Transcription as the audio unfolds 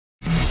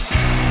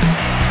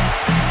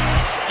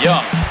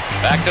Young,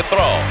 back to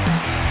throw.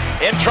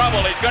 In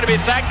trouble, he's going to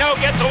be sacked. No,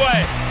 gets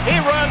away. He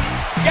runs,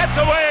 gets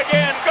away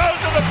again, goes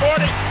to the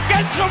 40,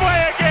 gets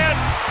away again,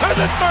 to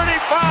the 35,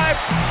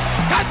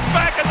 cuts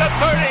back at the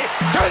 30,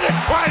 to the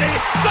 20,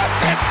 the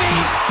 50,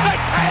 the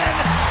 10.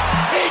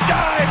 He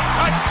dives,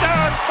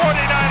 touchdown,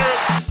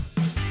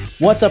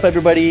 49ers. What's up,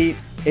 everybody?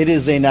 It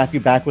is Zane Matthew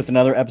back with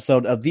another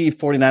episode of the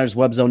 49ers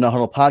Web Zone No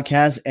Huddle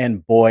podcast.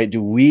 And boy,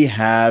 do we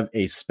have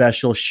a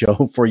special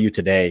show for you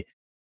today.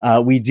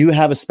 We do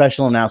have a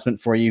special announcement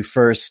for you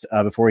first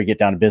before we get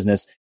down to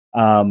business.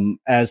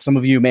 As some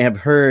of you may have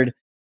heard,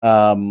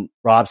 Rob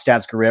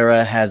Stats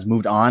Guerrera has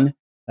moved on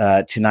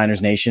to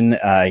Niners Nation.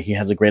 He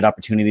has a great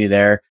opportunity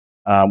there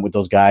with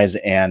those guys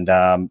and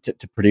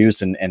to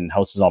produce and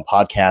host his own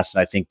podcast.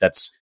 And I think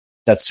that's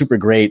super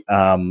great.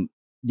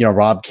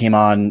 Rob came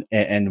on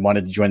and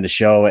wanted to join the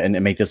show and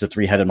make this a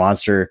three-headed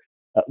monster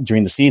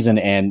during the season.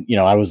 And,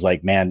 I was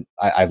like, man,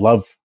 I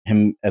love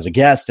him as a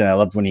guest and I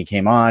loved when he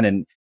came on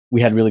and we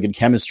had really good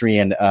chemistry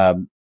and,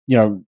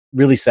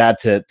 really sad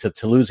to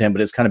lose him,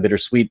 but it's kind of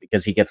bittersweet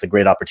because he gets a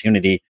great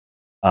opportunity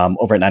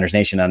over at Niners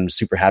Nation. I'm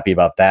super happy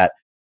about that.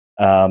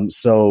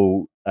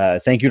 So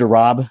thank you to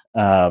Rob.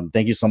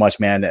 Thank you so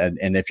much, man.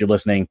 And if you're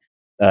listening,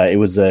 it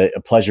was a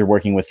pleasure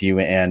working with you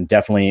and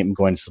definitely I'm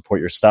going to support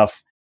your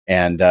stuff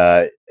and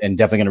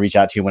definitely going to reach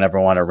out to you whenever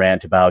I want to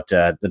rant about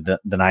the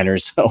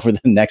Niners over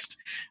the next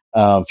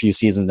few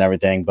seasons and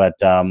everything. But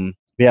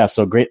yeah,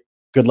 so great.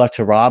 Good luck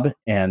to Rob.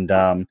 And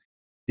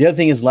the other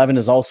thing is Levin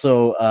is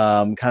also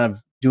kind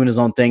of doing his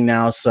own thing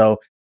now. So,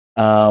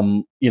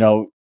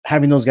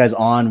 having those guys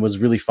on was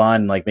really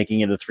fun, like making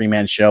it a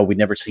 3-man show. We'd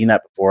never seen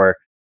that before,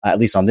 at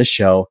least on this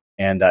show.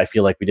 And I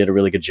feel like we did a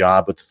really good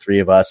job with the three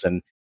of us.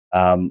 And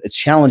it's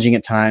challenging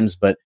at times,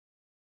 but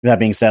that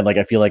being said, like,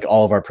 I feel like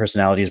all of our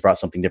personalities brought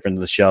something different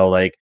to the show.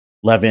 Like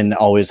Levin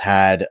always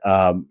had,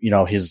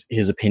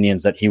 his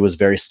opinions that he was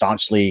very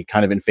staunchly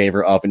kind of in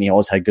favor of, and he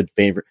always had good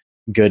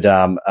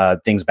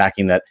things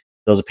backing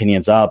those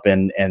opinions up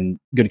and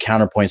good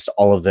counterpoints to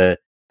all of the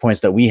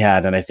points that we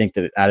had. And I think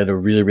that it added a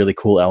really, really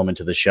cool element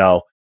to the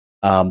show.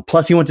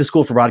 Plus he went to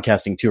school for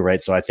broadcasting too,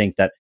 right? So I think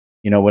that,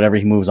 whatever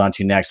he moves on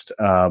to next,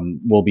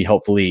 will be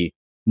hopefully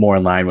more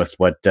in line with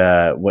what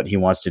he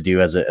wants to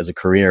do as a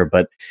career.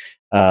 But,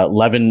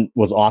 Levin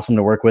was awesome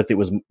to work with. It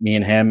was me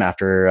and him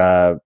after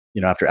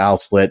Al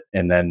split.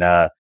 And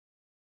then,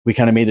 we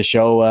kind of made the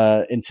show,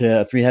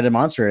 into a 3-headed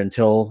monster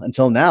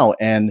until now.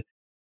 And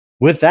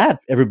with that,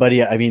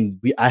 everybody,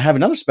 I have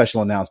another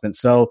special announcement.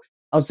 So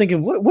I was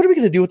thinking, what are we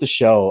going to do with the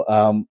show?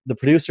 The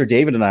producer,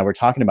 David, and I were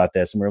talking about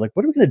this, and we were like,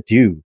 what are we going to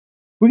do?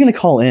 We're going to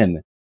call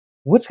in.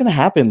 What's going to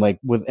happen? Like,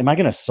 am I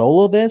going to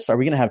solo this? Are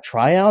we going to have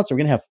tryouts? Are we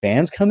going to have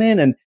fans come in?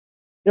 And,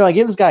 I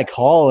gave this guy a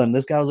call, and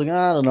this guy was like,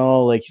 I don't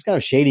know. Like, he's kind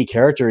of shady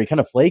character. He's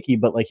kind of flaky,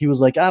 but like, he was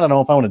like, I don't know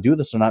if I want to do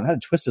this or not. I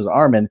had to twist his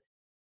arm. And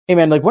hey,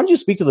 man, like, why don't you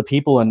speak to the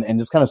people and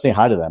just kind of say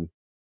hi to them?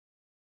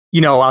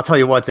 I'll tell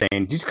you what,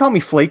 Zane. Did you call me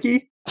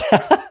flaky?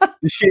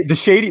 The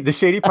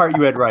shady part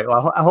you had right.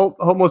 Well, I hope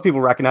most people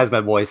recognize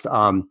my voice.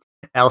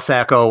 Al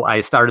Sacco,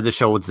 I started the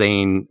show with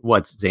Zane.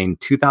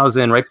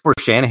 2000, right before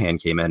Shanahan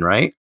came in,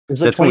 right? It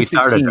was like that's when we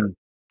started.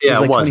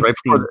 Yeah, it was right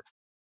before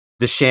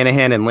the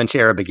Shanahan and Lynch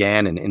era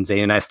began, and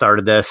Zane and I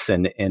started this.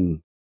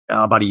 And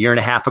about a year and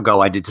a half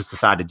ago, I just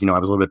decided, I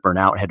was a little bit burnt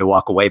out and had to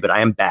walk away, but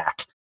I am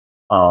back.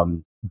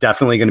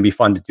 Definitely going to be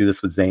fun to do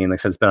this with Zane. Like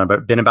I said,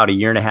 it's been about a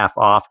year and a half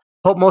off.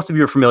 Hope most of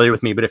you are familiar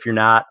with me, but if you're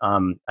not,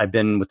 I've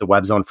been with the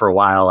Web Zone for a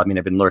while. I've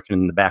been lurking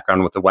in the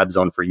background with the Web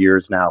Zone for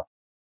years now.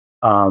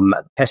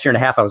 Past year and a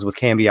half, I was with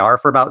KMBR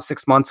for about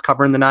 6 months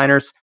covering the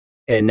Niners.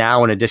 And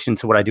now, in addition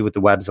to what I do with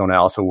the Web Zone, I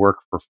also work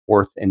for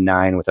 4th and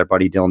 9 with our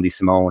buddy Dylan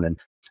DeSimone. And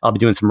I'll be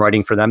doing some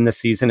writing for them this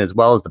season, as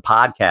well as the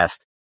podcast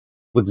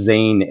with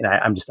Zane. And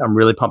I'm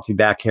really pumped to be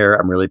back here.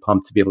 I'm really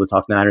pumped to be able to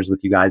talk Niners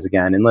with you guys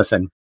again. And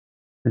listen,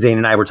 Zane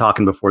and I were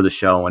talking before the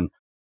show, and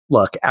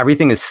look,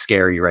 everything is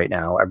scary right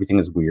now. Everything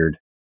is weird.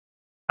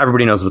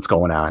 Everybody knows what's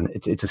going on.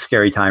 It's a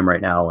scary time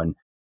right now. And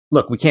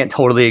look, we can't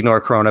totally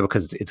ignore Corona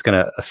because it's going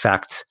to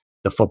affect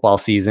the football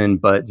season.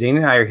 But Zane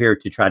and I are here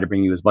to try to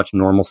bring you as much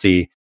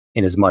normalcy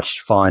and as much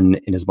fun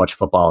and as much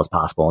football as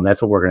possible. And that's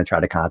what we're going to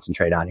try to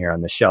concentrate on here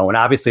on the show. And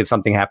obviously, if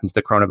something happens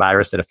to the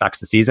coronavirus that affects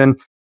the season,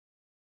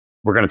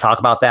 we're going to talk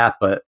about that.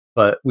 But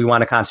we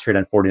want to concentrate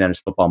on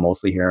 49ers football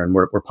mostly here. And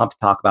we're pumped to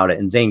talk about it.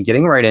 And Zane,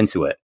 getting right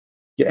into it.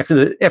 After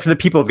the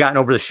people have gotten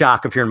over the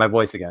shock of hearing my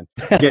voice again,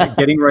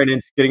 getting right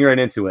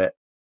into it.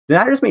 The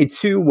Niners made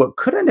 2 what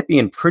could end up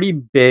being pretty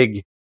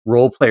big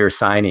role player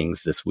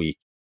signings this week,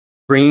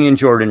 bringing in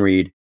Jordan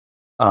Reed.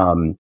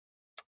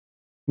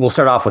 We'll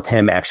start off with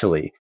him,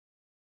 actually.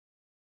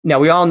 Now,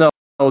 we all know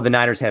the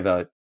Niners have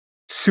a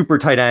super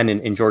tight end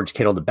in George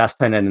Kittle, the best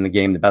tight end in the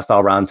game, the best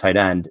all-around tight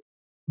end.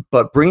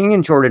 But bringing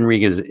in Jordan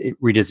Reed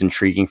is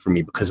intriguing for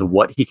me because of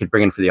what he could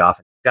bring in for the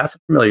offense. That's a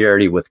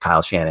familiarity with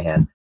Kyle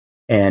Shanahan.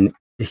 And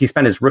he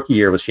spent his rookie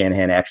year with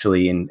Shanahan,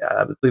 actually, in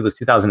I believe it was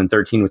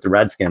 2013 with the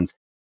Redskins.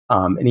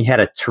 And he had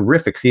a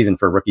terrific season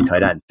for a rookie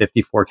tight end,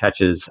 54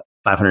 catches,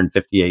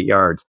 558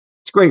 yards.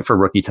 great for a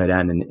rookie tight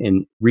end.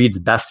 And Reed's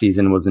best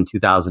season was in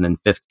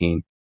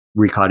 2015.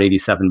 Reed caught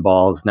 87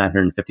 balls,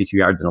 952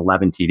 yards, and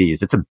 11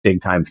 TDs. It's a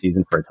big time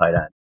season for a tight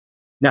end.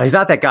 Now, he's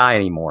not that guy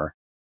anymore.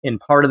 And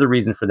part of the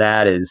reason for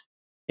that is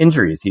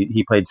injuries.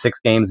 He played 6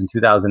 games in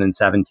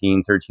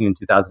 2017, 13 in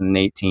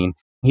 2018.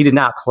 He did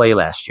not play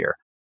last year.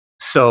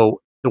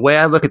 So the way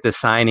I look at this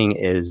signing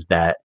is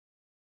that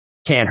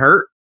can't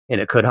hurt,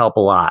 and it could help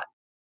a lot.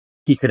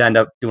 He could end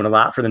up doing a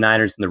lot for the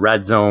Niners in the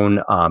red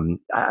zone.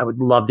 I would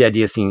love the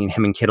idea of seeing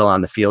him and Kittle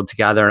on the field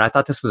together. And I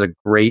thought this was a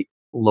great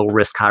low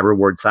risk, high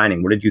reward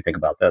signing. What did you think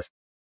about this?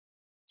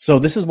 So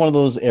this is one of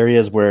those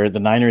areas where the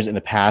Niners in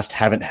the past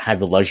haven't had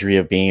the luxury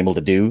of being able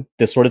to do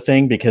this sort of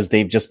thing because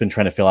they've just been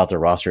trying to fill out their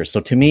rosters. So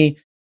to me,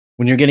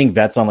 when you're getting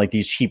vets on like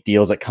these cheap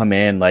deals that come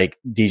in, like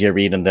DJ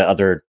Reed and the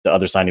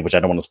other signing, which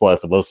I don't want to spoil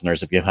for the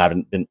listeners if you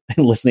haven't been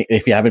listening,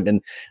 if you haven't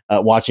been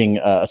watching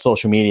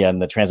social media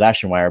and the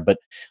transaction wire, but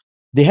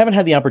they haven't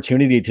had the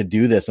opportunity to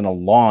do this in a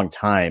long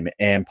time.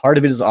 And part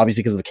of it is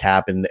obviously because of the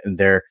cap and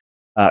they're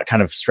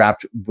kind of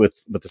strapped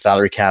with the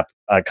salary cap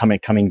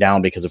coming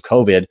down because of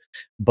COVID.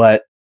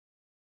 But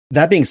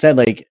that being said,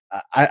 like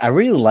I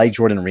really like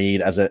Jordan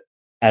Reed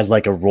as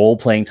like a role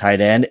playing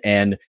tight end,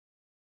 and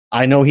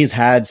I know he's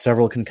had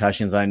several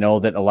concussions. I know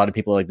that a lot of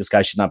people are like, this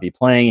guy should not be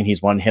playing, and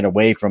he's one hit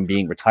away from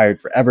being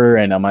retired forever.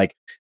 And I'm like,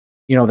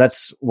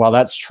 while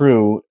that's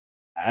true,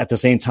 at the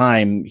same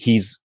time,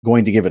 he's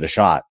going to give it a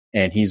shot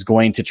and he's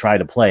going to try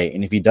to play.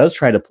 And if he does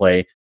try to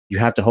play, you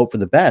have to hope for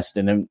the best.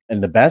 And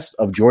the best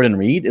of Jordan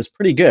Reed is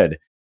pretty good.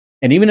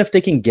 And even if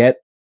they can get,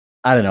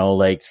 I don't know,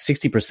 like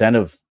 60%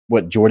 of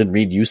what Jordan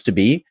Reed used to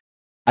be,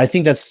 I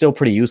think that's still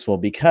pretty useful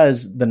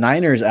because the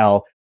Niners,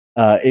 Al,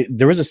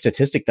 there was a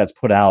statistic that's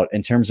put out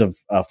in terms of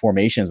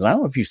formations. And I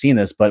don't know if you've seen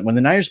this, but when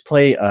the Niners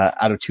play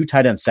out of 2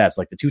 tight end sets,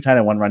 like the 2 tight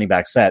end, 1 running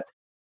back set,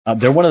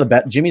 they're one of the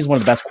best. Jimmy's one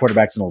of the best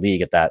quarterbacks in the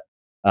league at that.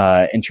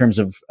 In terms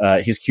of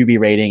his QB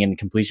rating and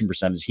completion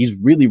percentage, he's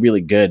really,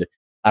 really good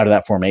out of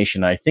that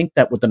formation. And I think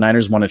that what the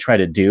Niners want to try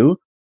to do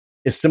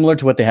is similar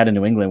to what they had in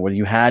New England, where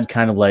you had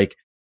kind of like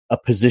a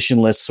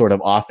positionless sort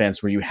of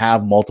offense where you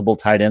have multiple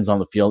tight ends on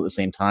the field at the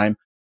same time,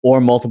 or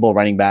multiple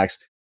running backs,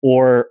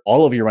 or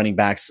all of your running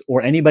backs,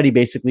 or anybody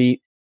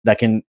basically that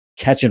can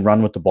catch and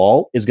run with the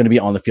ball is going to be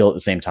on the field at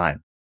the same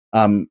time.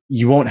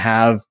 You won't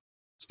have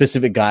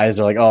specific guys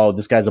that are like, oh,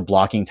 this guy's a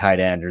blocking tight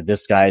end, or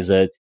this guy's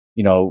a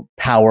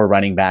power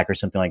running back or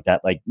something like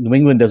that. Like New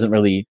England doesn't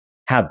really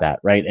have that,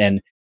 right?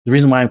 And the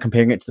reason why I'm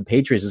comparing it to the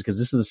Patriots is because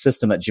this is the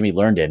system that Jimmy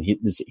learned in.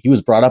 He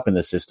was brought up in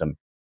this system,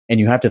 and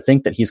you have to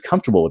think that he's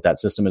comfortable with that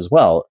system as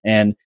well.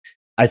 And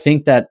I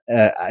think that,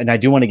 and I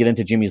do want to get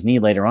into Jimmy's knee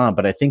later on,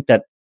 but I think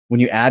that when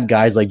you add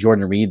guys like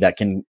Jordan Reed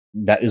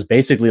that is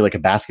basically like a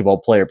basketball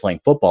player playing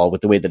football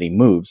with the way that he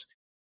moves,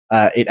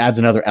 it adds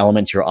another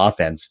element to your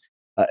offense.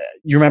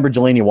 You remember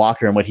Delanie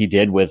Walker and what he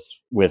did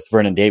with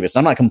Vernon Davis.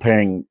 I'm not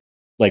comparing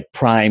like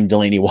prime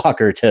Delanie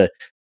Walker to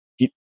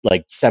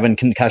like 7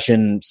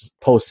 concussions,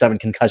 post 7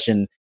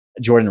 concussion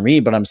Jordan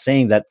Reed, but I'm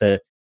saying that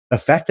the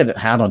effect that it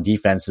had on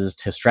defenses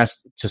to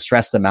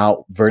stress them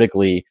out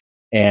vertically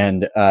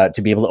and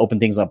to be able to open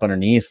things up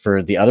underneath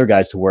for the other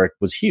guys to work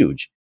was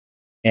huge.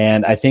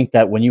 And I think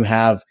that when you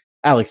have,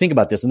 Alec, think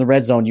about this. In the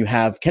red zone, you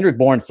have Kendrick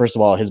Bourne, first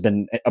of all, has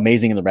been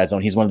amazing in the red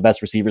zone. He's one of the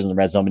best receivers in the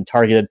red zone, been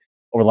targeted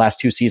over the last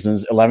 2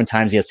 seasons. 11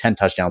 times he has 10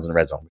 touchdowns in the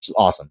red zone, which is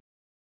awesome.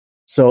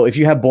 So if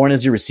you have Bourne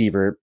as your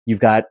receiver, you've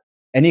got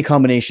any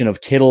combination of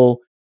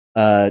Kittle,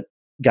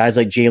 guys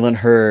like Jalen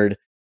Hurd,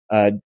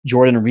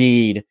 Jordan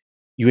Reed.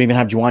 You even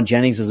have Juwan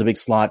Jennings as a big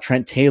slot,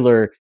 Trent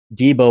Taylor,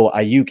 Debo,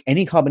 Ayuk,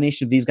 any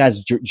combination of these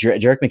guys,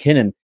 Jerick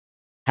McKinnon,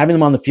 having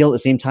them on the field at the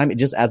same time, it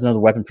just adds another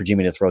weapon for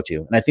Jimmy to throw to.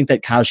 And I think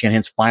that Kyle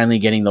Shanahan's finally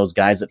getting those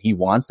guys that he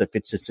wants that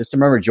fits his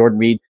system. Remember, Jordan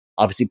Reed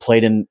obviously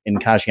played in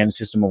Kyle Shanahan's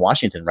system in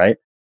Washington, right?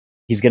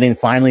 He's getting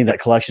finally that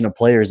collection of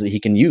players that he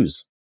can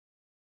use.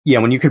 Yeah,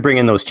 when you could bring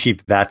in those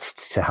cheap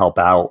vets to help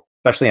out,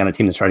 especially on a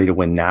team that's ready to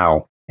win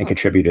now and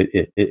contribute,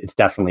 it's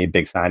definitely a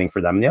big signing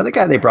for them. And the other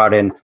guy they brought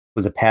in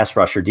was a pass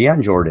rusher,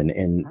 Deion Jordan.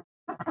 And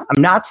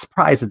I'm not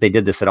surprised that they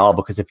did this at all,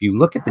 because if you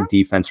look at the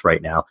defense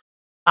right now,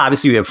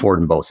 obviously you have Ford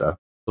and Bosa.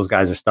 Those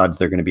guys are studs.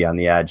 They're going to be on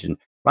the edge. And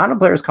Ronald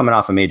Blair's coming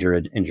off a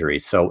major injury.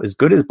 So as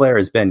good as Blair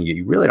has been,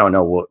 you really don't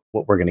know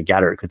what we're going to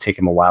get, or it could take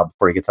him a while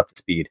before he gets up to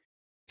speed.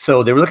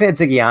 So they were looking at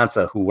Ziggy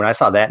Ansah, who, when I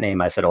saw that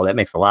name, I said, oh, that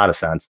makes a lot of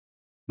sense,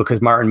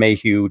 because Martin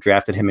Mayhew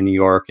drafted him in New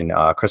York, and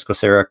Chris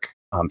Kocurek,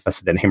 if I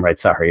said that name right,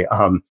 sorry,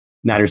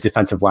 Niners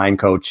defensive line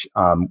coach,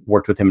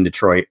 worked with him in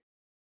Detroit.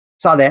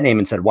 Saw that name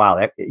and said,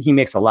 wow, he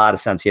makes a lot of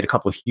sense. He had a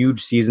couple of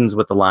huge seasons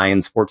with the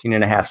Lions,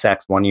 14.5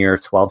 sacks one year,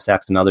 12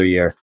 sacks another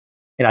year.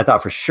 And I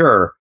thought for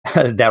sure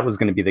that was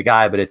going to be the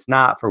guy, but it's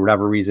not, for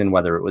whatever reason,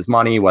 whether it was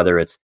money, whether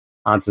it's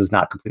Ansah's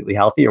not completely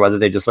healthy, or whether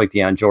they just like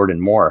Deion Jordan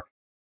more.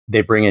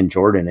 They bring in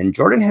Jordan, and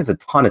Jordan has a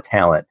ton of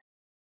talent.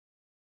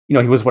 He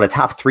was a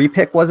top 3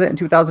 pick, was it, in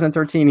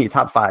 2013? He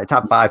top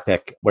five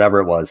pick, whatever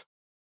it was,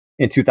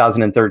 in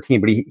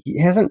 2013, but he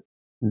hasn't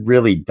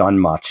really done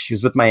much. He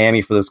was with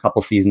Miami for those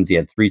couple seasons. He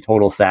had 3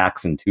 total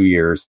sacks in 2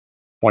 years.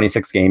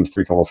 26 games,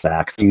 3 total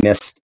sacks. He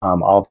missed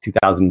all of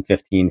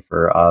 2015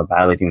 for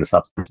violating the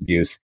substance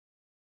abuse.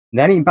 And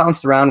then he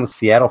bounced around with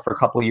Seattle for a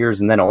couple of years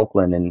and then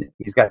Oakland, and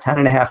he's got 10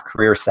 and a half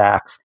career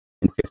sacks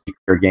in 50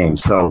 career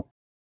games. So,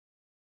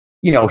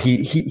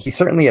 he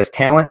certainly has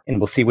talent, and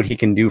we'll see what he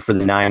can do for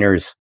the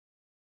Niners,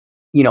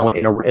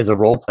 as a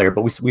role player.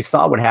 But we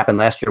saw what happened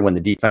last year when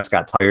the defense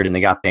got tired and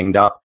they got banged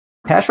up.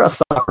 Pass rush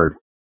suffered.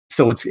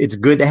 So it's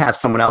good to have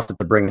someone else that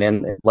they're bringing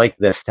in like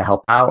this to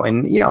help out.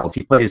 And, if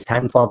he plays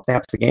 10, 12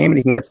 snaps a game and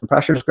he can get some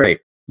pressure, it's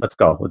great. Let's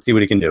go. Let's see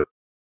what he can do.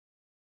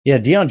 Yeah,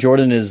 Dion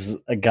Jordan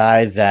is a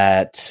guy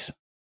that,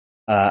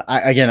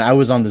 I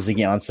was on the Ziggy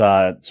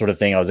Ansah sort of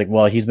thing. I was like,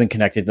 well, he's been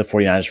connected to the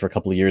 49ers for a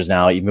couple of years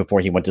now. Even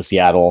before he went to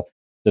Seattle,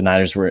 the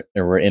Niners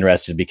were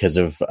interested because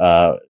of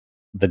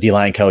the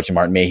D-line coach and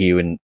Martin Mayhew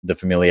and the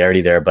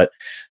familiarity there. But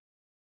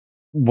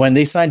when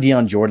they signed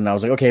Dion Jordan, I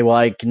was like, okay, well,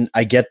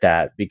 I get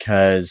that,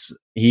 because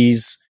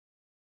he's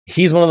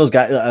one of those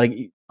guys. Like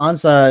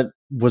Ansah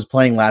was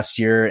playing last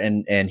year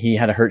and he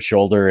had a hurt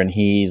shoulder, and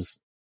he's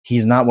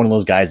not one of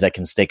those guys that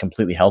can stay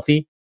completely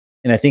healthy.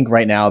 And I think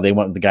right now they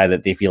want the guy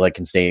that they feel like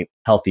can stay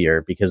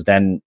healthier, because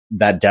then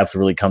that depth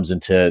really comes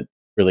into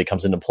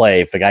play.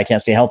 If a guy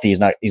can't stay healthy, he's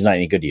not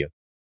any good to you.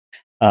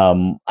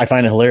 I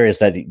find it hilarious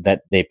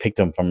that they picked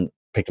him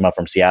up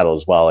from Seattle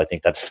as well. I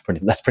think that's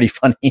pretty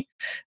funny.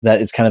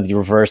 That it's kind of the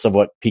reverse of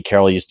what Pete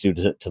Carroll used to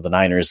do to the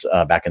Niners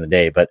back in the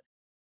day. But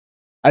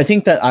I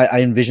think that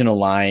I envision a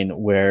line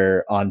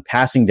where on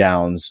passing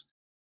downs,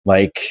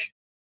 like,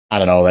 I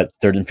don't know, that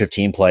 3rd and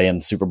 15 play in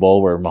the Super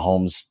Bowl where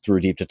Mahomes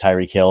threw deep to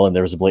Tyreek Hill and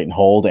there was a blatant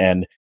hold,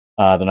 and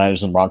the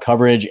Niners in wrong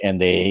coverage, and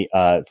they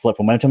flip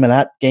momentum in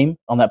that game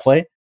on that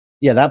play.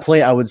 Yeah, that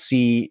play I would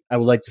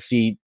like to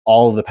see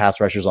all of the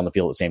pass rushers on the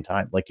field at the same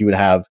time. Like you would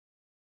have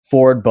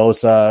Ford,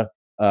 Bosa,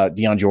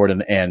 Dion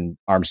Jordan, and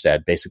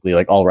Armstead basically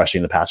like all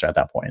rushing the passer at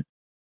that point.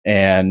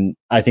 And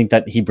I think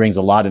that he brings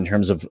a lot in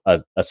terms of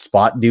a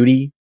spot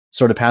duty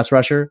sort of pass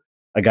rusher,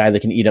 a guy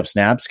that can eat up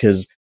snaps.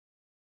 Because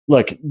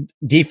look,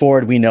 D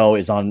Ford, we know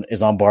is on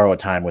borrowed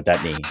time with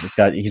that knee.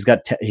 He's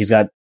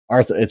got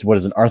what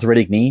is an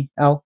arthritic knee,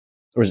 Al?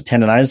 Or is it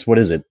tendonitis? What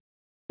is it?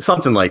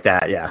 Something like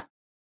that. Yeah.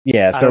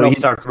 Yeah. So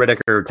he's arthritic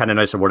or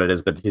tendonitis or what it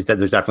is, but there's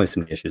definitely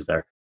some issues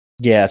there.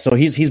 Yeah, so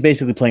he's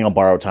basically playing on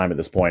borrowed time at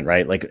this point,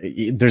 right? Like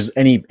there's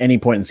any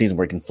point in the season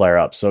where he can flare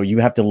up. So you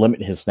have to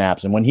limit his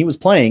snaps. And when he was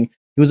playing,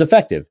 he was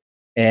effective.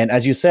 And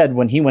as you said,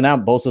 when he went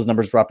out, Bosa's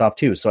numbers dropped off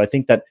too. So I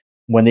think that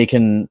when they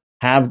can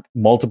have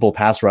multiple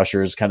pass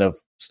rushers kind of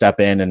step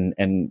in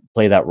and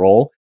play that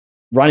role,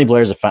 Ronnie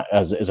Blair is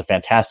a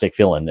fantastic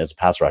fill-in as a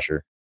pass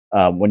rusher.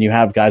 When you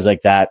have guys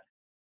like that,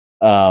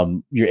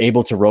 you're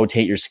able to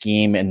rotate your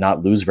scheme and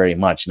not lose very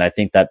much. And I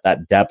think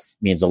that depth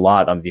means a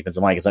lot on the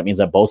defensive line, because that means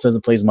that Bosa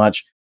doesn't play as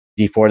much,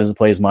 D Ford doesn't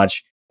play as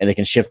much, and they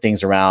can shift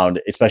things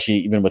around, especially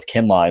even with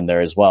Kinlaw in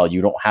there as well.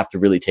 You don't have to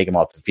really take him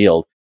off the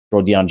field.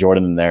 Throw Dion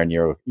Jordan in there and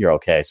you're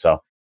okay.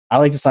 So I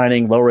like the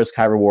signing, low risk,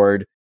 high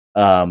reward.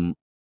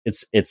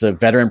 It's a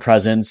veteran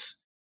presence,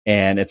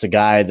 and it's a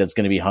guy that's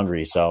going to be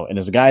hungry. So, and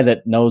it's a guy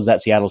that knows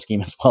that Seattle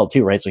scheme as well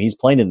too, right? So he's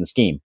playing in the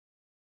scheme.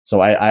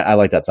 So I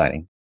like that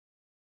signing.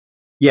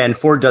 Yeah, and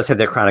Ford does have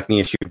that chronic knee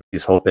issue.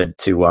 He's hoping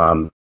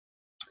to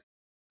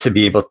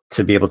be able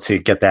to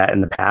get that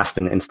in the past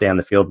and stay on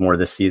the field more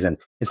this season.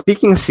 And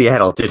speaking of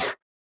Seattle,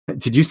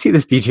 did you see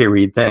this DJ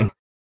Reed thing?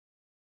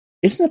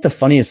 Isn't that the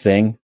funniest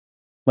thing?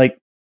 Like,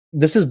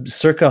 this is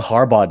circa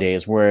Harbaugh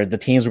days where the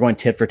teams were going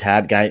tit for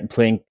tat,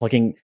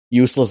 plucking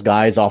useless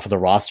guys off of the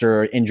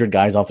roster, injured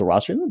guys off the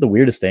roster. Isn't that the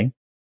weirdest thing?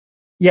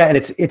 Yeah, and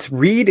it's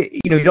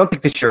Reed. You don't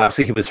think this year,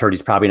 obviously he was hurt.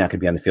 He's probably not going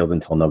to be on the field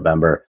until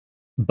November.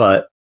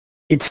 But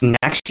it's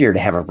next year to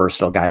have a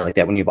versatile guy like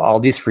that when you have all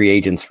these free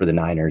agents for the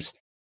Niners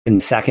in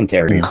the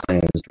secondary,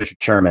 Richard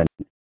Sherman,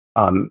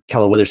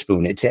 Keller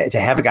Witherspoon. To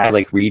have a guy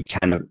like Reed,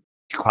 kind of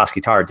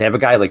Jaquiski Tartt, to have a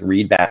guy like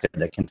Reed back there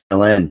that can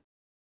fill in,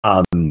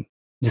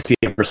 just to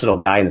be a versatile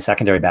guy in the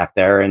secondary back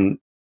there. And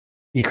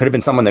he could have been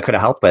someone that could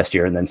have helped last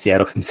year, and then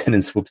Seattle comes in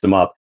and swoops him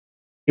up.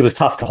 It was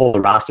tough to hold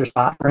a roster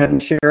spot for him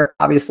this year,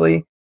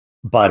 obviously,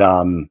 but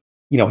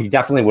he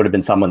definitely would have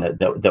been someone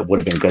that would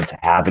have been good to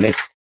have. And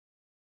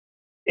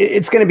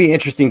it's going to be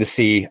interesting to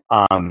see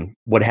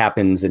what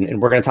happens,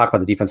 and we're going to talk about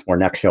the defense more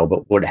next show,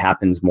 but what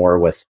happens more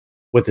with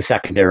the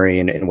secondary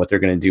and what they're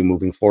going to do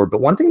moving forward.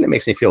 But one thing that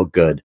makes me feel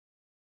good,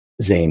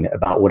 Zane,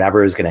 about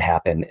whatever is going to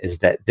happen is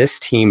that this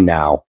team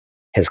now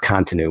has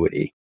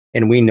continuity.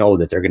 And we know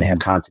that they're going to have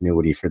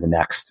continuity for the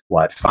next,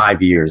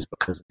 5 years,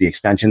 because of the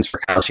extensions for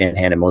Kyle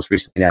Shanahan and most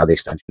recently now the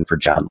extension for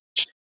John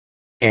Lynch.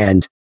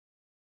 And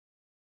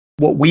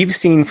what we've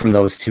seen from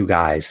those two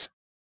guys,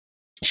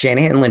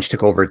 Shanahan and Lynch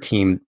took over a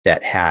team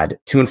that had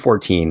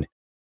 2-14,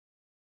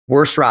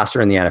 worst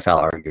roster in the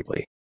NFL,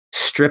 arguably,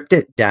 stripped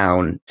it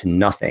down to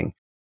nothing,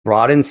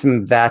 brought in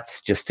some vets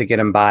just to get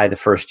them by the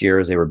first year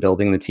as they were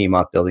building the team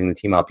up.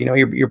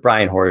 Your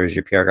Brian Hoyers,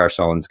 your Pierre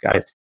Garçons,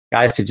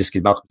 guys to just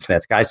get Malcolm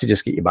Smith, guys to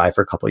just get you by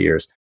for a couple of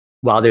years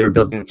while they were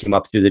building the team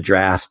up through the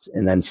drafts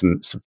and then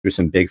through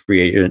some big free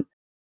agent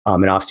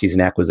and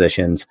offseason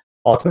acquisitions,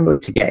 ultimately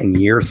to get in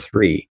year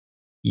 3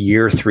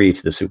 year 3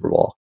 to the Super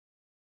Bowl.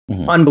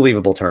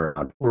 Unbelievable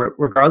turnaround.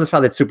 Regardless of how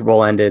that Super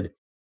Bowl ended,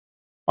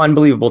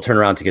 unbelievable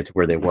turnaround to get to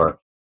where they were.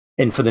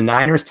 And for the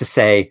Niners to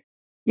say,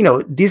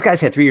 these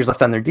guys had 3 years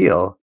left on their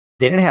deal.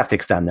 They didn't have to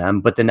extend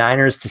them, but the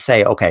Niners to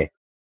say, okay,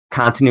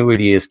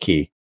 continuity is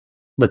key.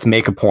 Let's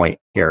make a point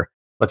here.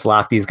 Let's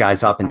lock these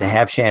guys up, and to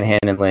have Shanahan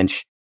and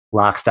Lynch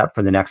lockstep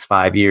for the next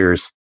 5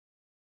 years.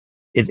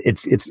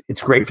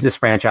 It's great for this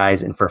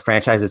franchise, and for a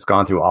franchise that's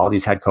gone through all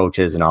these head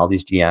coaches and all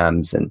these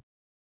GMs and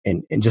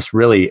just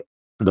really,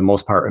 for the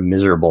most part, a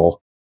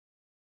miserable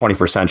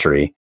 21st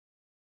century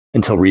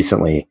until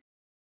recently.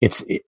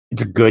 It's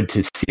good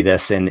to see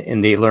this,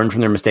 and they learned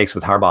from their mistakes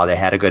with Harbaugh. They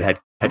had a good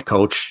head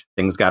coach.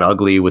 Things got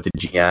ugly with the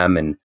GM,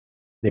 and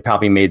they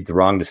probably made the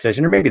wrong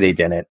decision, or maybe they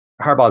didn't.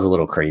 Harbaugh's a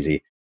little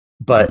crazy,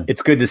 but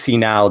it's good to see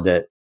now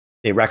that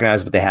they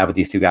recognize what they have with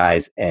these two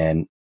guys,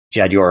 and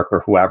Jed York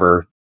or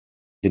whoever,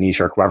 Denise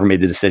York, whoever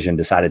made the decision,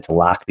 decided to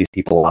lock these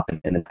people up, and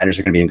the Niners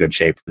are going to be in good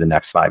shape for the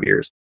next 5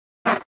 years.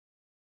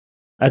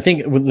 I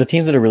think with the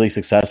teams that are really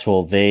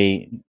successful,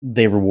 they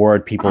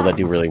reward people that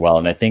do really well.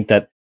 And I think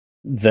that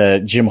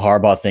the Jim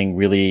Harbaugh thing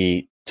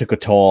really took a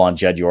toll on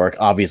Jed York.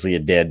 Obviously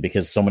it did,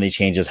 because so many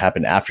changes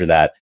happened after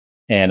that.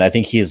 And I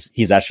think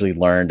he's actually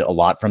learned a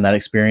lot from that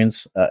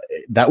experience.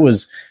 It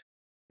was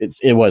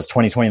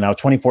 2020 now.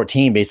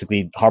 2014,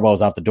 basically, Harbaugh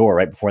was out the door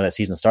right before that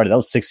season started. That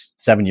was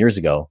 6-7 years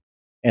ago.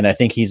 And I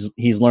think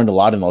he's learned a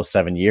lot in those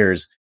 7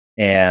 years.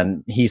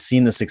 And he's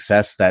seen the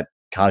success that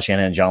Kyle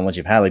Shanahan and John Lynch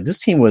have had. Like, this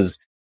team was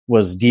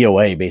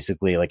DOA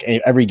basically, like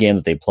every game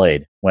that they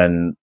played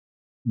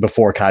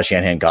before Kyle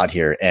Shanahan got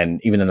here. And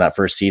even in that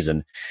first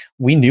season,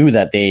 we knew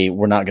that they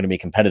were not going to be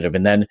competitive.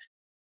 And then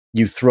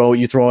you throw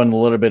in a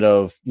little bit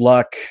of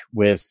luck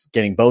with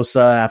getting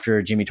Bosa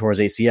after Jimmy tore his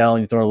ACL,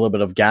 and you throw a little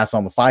bit of gas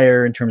on the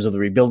fire in terms of the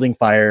rebuilding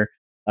fire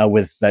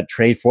with that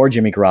trade for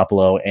Jimmy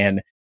Garoppolo.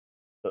 And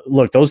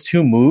look, those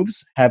two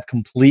moves have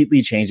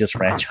completely changed this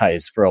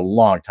franchise for a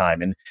long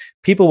time. And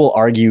people will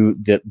argue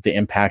that the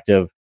impact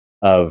of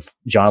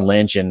John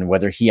Lynch and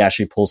whether he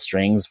actually pulls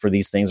strings for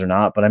these things or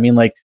not. But I mean,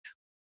 like,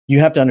 you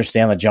have to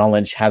understand that John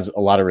Lynch has a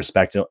lot of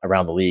respect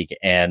around the league,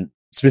 and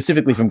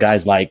specifically from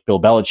guys like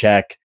Bill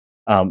Belichick.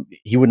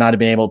 He would not have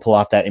been able to pull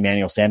off that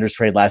Emmanuel Sanders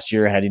trade last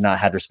year had he not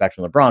had respect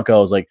from the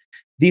Broncos. Like,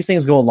 these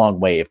things go a long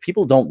way. If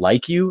people don't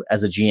like you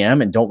as a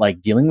GM and don't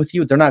like dealing with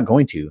you, they're not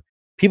going to.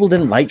 People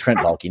didn't like Trent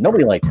Baalke.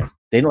 Nobody liked him.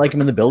 They didn't like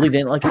him in the building. They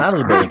didn't like him out of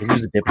the building because he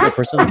was a difficult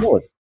person to deal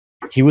with.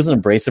 He was an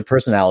abrasive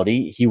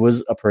personality. He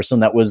was a person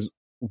that was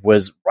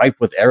ripe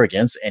with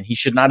arrogance, and he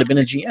should not have been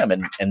a GM.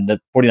 And the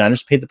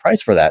 49ers paid the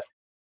price for that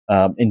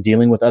in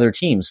dealing with other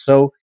teams.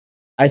 So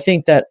I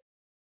think that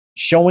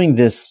showing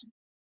this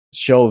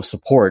show of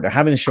support, or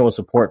having a show of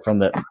support from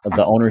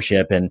the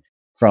ownership and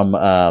from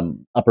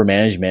upper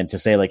management to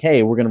say, like,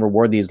 hey, we're going to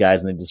reward these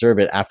guys and they deserve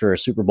it after a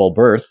Super Bowl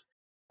berth.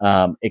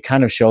 It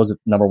kind of shows that,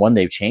 number one,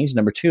 they've changed.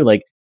 Number two,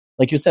 like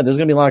you said, there's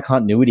going to be a lot of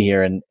continuity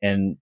here.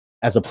 And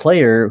as a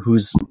player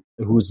who's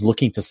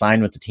looking to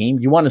sign with the team,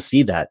 you want to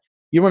see that.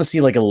 You want to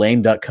see like a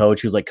lame duck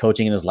coach who's like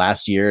coaching in his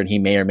last year and he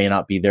may or may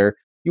not be there.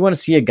 You want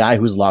to see a guy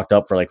who's locked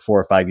up for like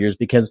 4 or 5 years,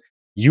 because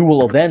you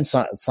will then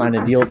sign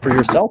a deal for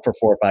yourself for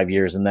 4 or 5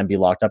 years and then be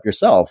locked up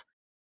yourself.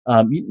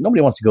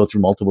 Nobody wants to go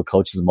through multiple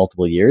coaches in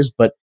multiple years,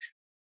 but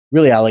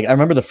really, I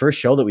remember the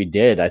first show that we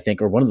did, I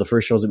think, or one of the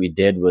first shows that we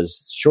did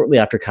was shortly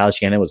after Kyle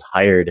Shanahan was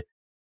hired.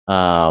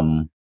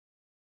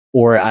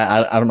 Or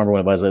I don't remember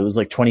when it was. It was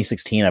like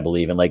 2016, I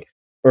believe. And like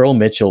Earl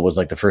Mitchell was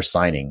like the first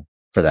signing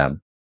for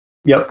them.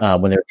 Yep.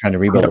 When they were trying to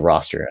rebuild the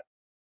roster.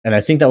 And I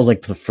think that was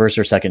like the first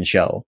or second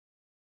show.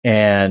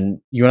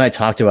 And you and I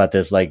talked about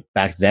this, like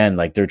back then,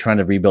 like they're trying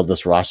to rebuild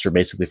this roster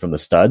basically from the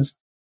studs,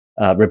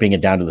 ripping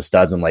it down to the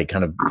studs and like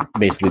kind of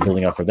basically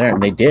building up from there.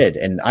 And they did.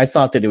 And I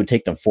thought that it would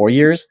take them 4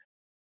 years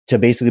to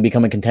basically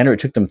become a contender.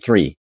 It took them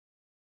 3.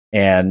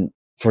 And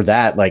for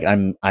that, like,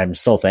 I'm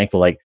so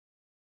thankful. Like,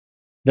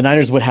 the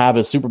Niners would have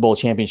a Super Bowl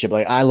championship.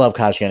 Like, I love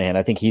Kyle Shanahan.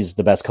 I think he's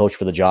the best coach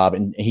for the job.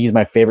 And he's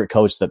my favorite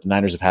coach that the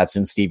Niners have had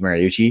since Steve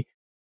Mariucci.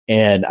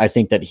 And I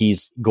think that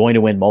he's going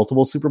to win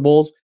multiple Super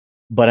Bowls.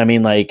 But I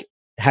mean, like,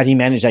 had he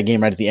managed that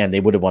game right at the end, they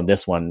would have won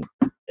this one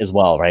as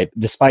well, right?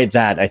 Despite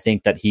that, I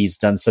think that he's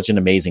done such an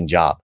amazing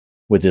job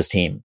with this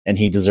team, and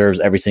he deserves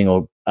every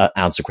single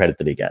ounce of credit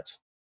that he gets.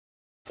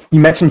 You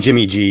mentioned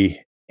Jimmy G,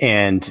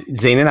 and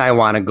Zane and I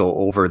want to go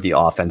over the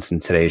offense in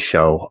today's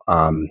show.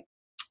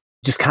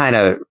 Just kind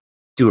of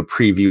do a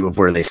preview of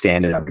where they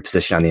stand in every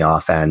position on the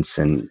offense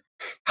and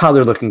how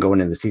they're looking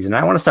going into the season.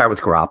 I want to start with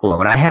Garoppolo,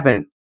 and I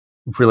haven't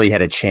really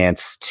had a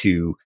chance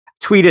to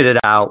tweeted it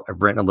out. I've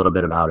written a little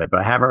bit about it, but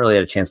I haven't really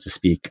had a chance to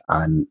speak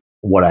on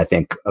what I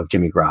think of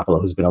Jimmy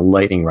Garoppolo, who's been a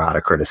lightning rod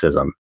of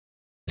criticism,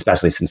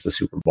 especially since the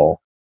Super Bowl.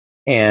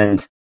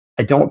 And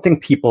I don't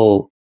think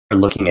people are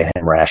looking at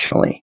him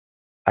rationally.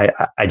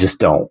 I just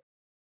don't.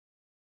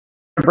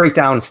 I'm going to break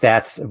down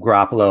stats of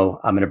Garoppolo.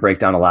 I'm going to break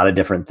down a lot of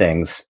different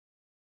things.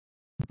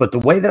 But the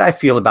way that I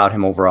feel about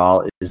him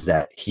overall is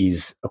that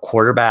he's a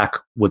quarterback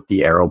with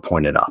the arrow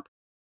pointed up.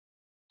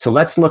 So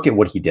let's look at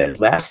what he did.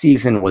 Last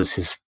season was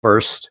his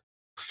first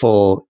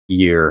full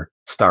year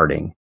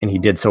starting, and he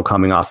did so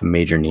coming off a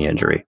major knee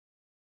injury.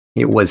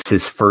 It was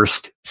his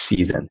first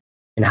season.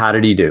 And how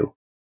did he do?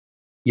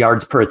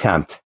 Yards per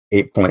attempt,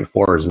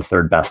 8.4 is the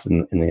third best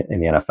in the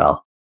NFL.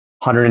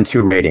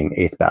 102 rating,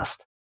 8th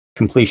best.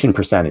 Completion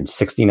percentage,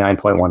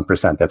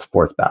 69.1%, that's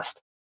 4th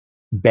best.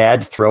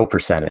 Bad throw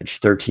percentage,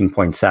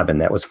 13.7,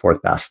 that was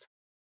 4th best.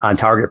 On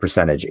target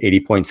percentage,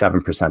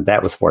 80.7%,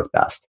 that was 4th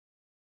best.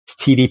 His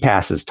TD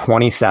passes,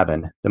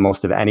 27, the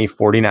most of any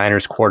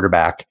 49ers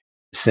quarterback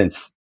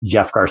since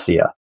Jeff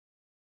Garcia.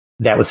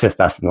 That was 5th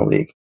best in the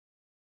league.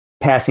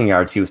 Passing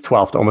yards, he was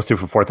 12th, almost threw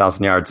for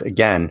 4,000 yards.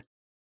 Again,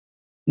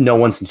 no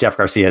one since Jeff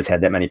Garcia has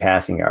had that many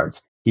passing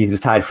yards. He was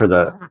tied for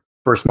the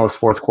first most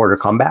fourth quarter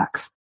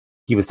comebacks.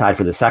 He was tied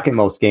for the second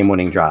most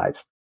game-winning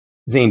drives.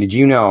 Zane, did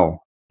you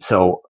know?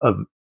 So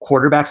of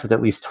quarterbacks with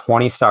at least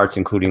 20 starts,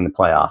 including the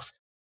playoffs,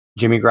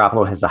 Jimmy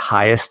Garoppolo has the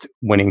highest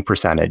winning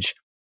percentage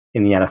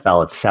in the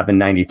NFL. It's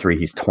 793.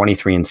 He's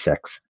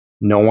 23-6.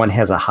 No one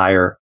has a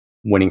higher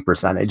winning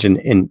percentage.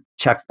 And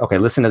check, okay,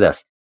 listen to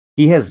this.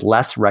 He has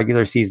less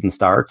regular season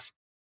starts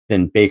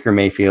than Baker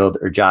Mayfield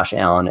or Josh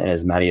Allen and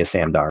as many as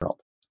Sam Darnold.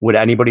 Would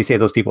anybody say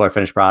those people are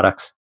finished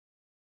products?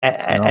 No.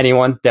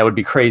 Anyone? That would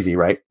be crazy,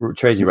 right?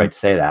 Crazy, right, to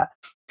say that.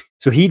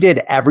 So he did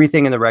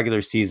everything in the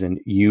regular season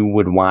you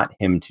would want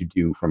him to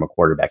do from a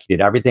quarterback. He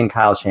did everything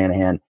Kyle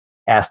Shanahan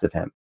asked of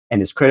him.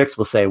 And his critics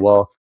will say,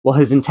 well,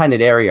 his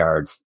intended air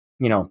yards,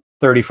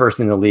 31st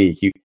in the league.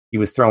 He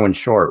was throwing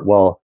short.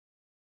 Well,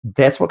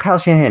 that's what Kyle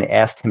Shanahan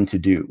asked him to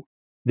do.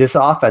 This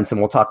offense,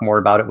 and we'll talk more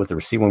about it with the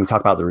receiver when we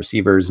talk about the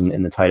receivers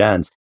and the tight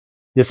ends.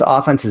 This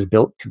offense is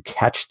built to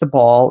catch the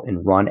ball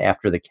and run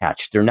after the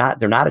catch. They're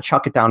not a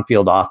chuck it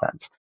downfield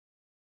offense.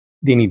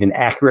 They need an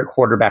accurate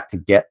quarterback to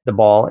get the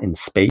ball in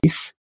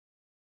space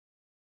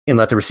and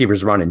let the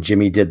receivers run. And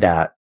Jimmy did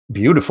that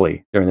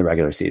beautifully during the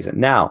regular season.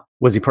 Now,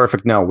 was he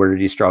perfect? No. Where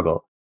did he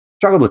struggle?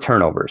 Struggled with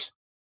turnovers.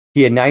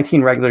 He had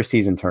 19 regular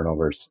season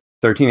turnovers,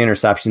 13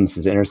 interceptions.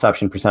 His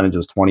interception percentage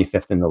was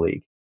 25th in the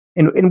league.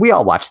 And we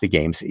all watch the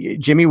games.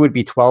 Jimmy would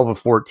be 12 of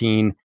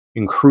 14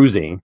 in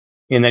cruising,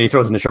 and then he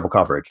throws into triple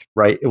coverage,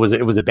 right? It was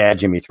a bad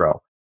Jimmy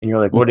throw. And you're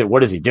like,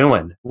 what is he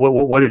doing?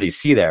 What did he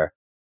see there?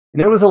 And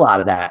there was a lot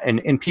of that.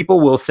 And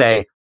people will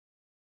say,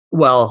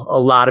 well, a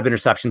lot of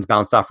interceptions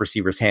bounced off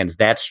receivers' hands.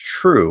 That's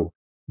true.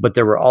 But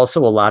there were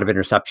also a lot of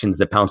interceptions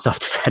that bounced off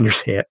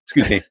defenders' hands.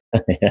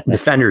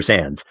 Defenders'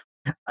 hands.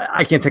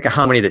 I can't think of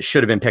how many that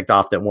should have been picked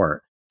off that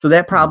weren't. So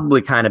that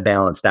probably kind of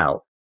balanced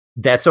out.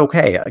 That's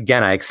okay.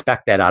 Again, I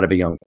expect that out of a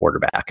young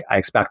quarterback. I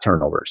expect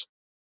turnovers.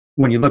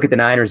 When you look at the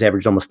Niners,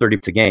 averaged almost 30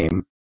 points a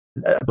game.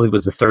 I believe it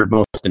was the third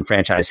most in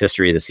franchise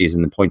history of the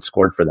season, the points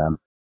scored for them.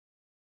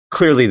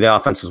 Clearly, the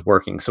offense was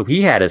working. So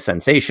he had a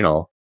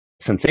sensational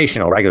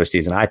regular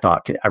season, I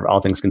thought,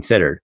 all things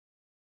considered.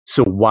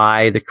 So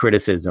why the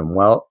criticism?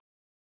 Well,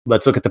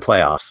 let's look at the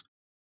playoffs.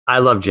 I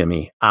love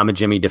Jimmy. I'm a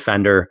Jimmy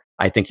defender.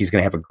 I think he's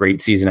going to have a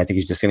great season. I think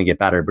he's just going to get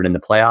better. But in the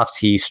playoffs,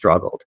 he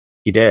struggled.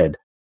 He did.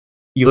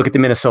 You look at the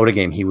Minnesota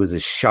game, he was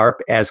as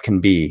sharp as can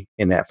be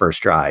in that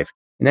first drive.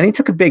 And then he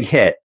took a big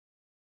hit.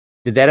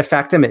 Did that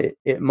affect him?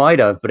 It might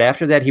have. But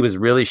after that, he was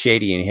really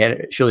shady and he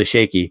had really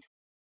shaky.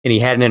 And he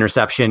had an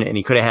interception and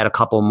he could have had a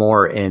couple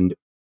more. And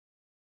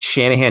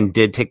Shanahan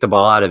did take the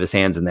ball out of his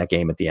hands in that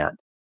game at the end.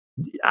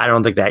 I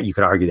don't think that you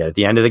could argue that. At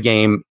the end of the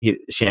game,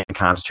 Shanahan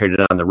concentrated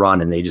on the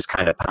run and they just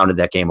kind of pounded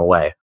that game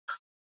away.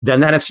 Then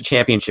that NFC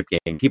Championship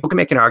game, people can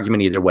make an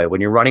argument either way.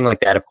 When you're running like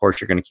that, of course,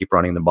 you're going to keep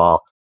running the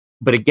ball.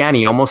 But again,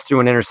 he almost threw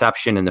an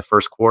interception in the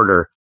first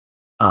quarter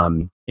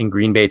in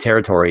Green Bay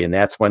territory. And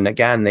that's when,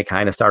 again, they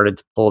kind of started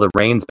to pull the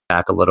reins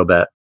back a little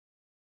bit.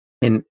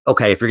 And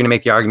okay, if you're going to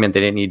make the argument they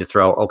didn't need to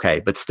throw,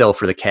 okay. But still,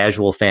 for the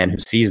casual fan who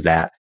sees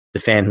that, the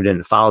fan who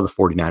didn't follow the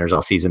 49ers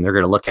all season, they're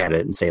going to look at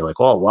it and say like,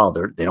 oh, well,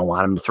 they don't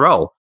want him to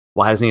throw.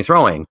 Why isn't he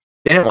throwing?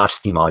 They didn't watch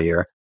the team all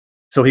year.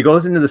 So he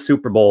goes into the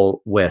Super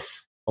Bowl with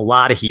a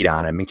lot of heat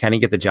on him. And can he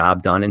get the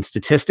job done? And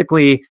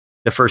statistically,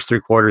 the first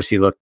three quarters, he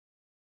looked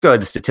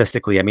good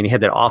statistically. I mean, he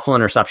had that awful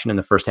interception in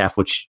the first half,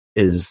 which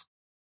is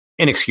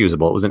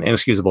inexcusable. It was an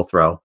inexcusable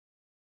throw.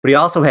 But he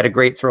also had a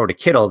great throw to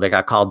Kittle that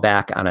got called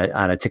back on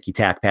a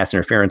ticky-tack pass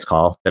interference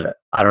call that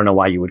I don't know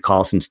why you would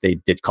call, since they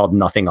did called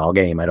nothing all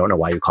game. I don't know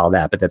why you call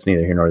that, but that's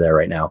neither here nor there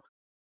right now.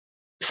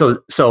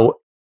 So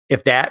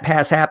if that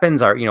pass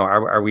happens,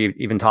 are we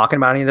even talking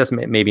about any of this?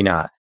 Maybe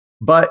not.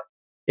 But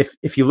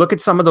if you look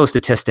at some of those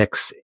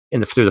statistics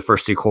through the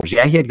first three quarters,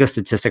 yeah, he had good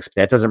statistics, but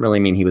that doesn't really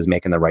mean he was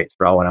making the right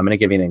throw. And I'm going to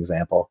give you an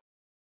example.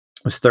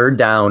 It was third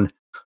down.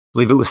 I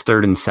believe it was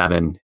 3rd and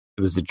 7.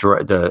 It was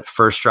the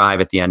first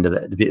drive at the end of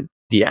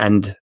the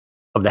end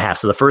of the half.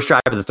 So the first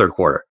drive of the third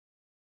quarter,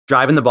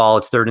 driving the ball,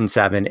 it's 3rd and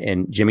 7,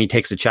 and Jimmy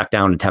takes a check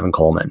down to Tevin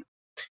Coleman.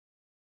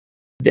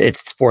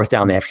 It's 4th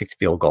down, they have to kick the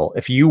field goal.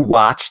 If you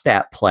watch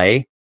that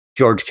play,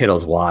 George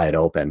Kittle's wide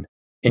open,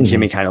 and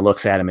Jimmy kind of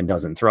looks at him and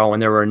doesn't throw.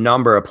 And there were a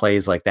number of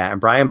plays like that. And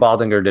Brian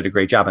Baldinger did a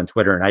great job on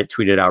Twitter, and I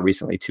tweeted out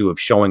recently too, of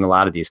showing a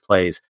lot of these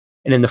plays.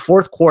 And in the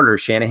fourth quarter,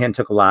 Shanahan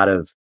took a lot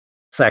of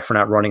slack for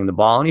not running the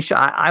ball. And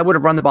I would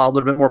have run the ball a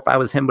little bit more if I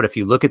was him. But if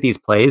you look at these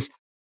plays,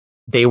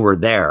 they were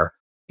there.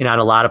 And on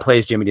a lot of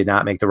plays, Jimmy did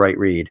not make the right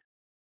read.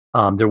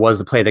 There was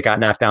the play that got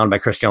knocked down by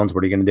Chris Jones.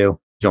 What are you going to do?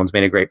 Jones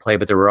made a great play,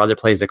 but there were other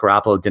plays that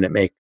Garoppolo didn't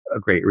make a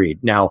great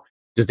read. Now,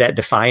 does that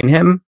define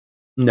him?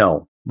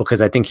 No,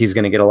 because I think he's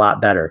going to get a lot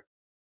better.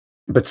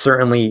 But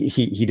certainly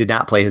he did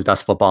not play his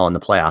best football in the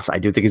playoffs. I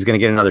do think he's going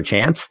to get another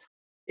chance.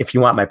 If you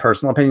want my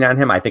personal opinion on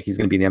him, I think he's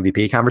going to be in the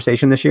MVP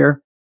conversation this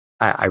year.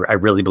 I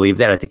really believe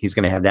that. I think he's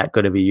going to have that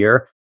good of a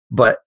year.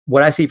 But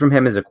what I see from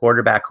him is a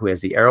quarterback who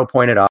has the arrow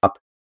pointed up,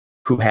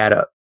 who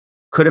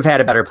could have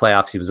had a better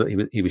playoffs.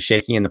 He was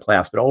shaky in the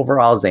playoffs. But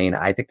overall, Zane,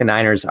 I think the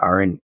Niners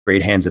are in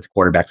great hands at the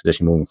quarterback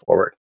position moving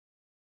forward.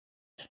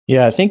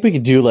 Yeah, I think we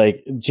could do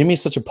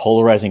Jimmy's such a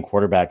polarizing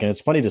quarterback. And it's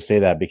funny to say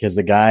that because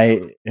the guy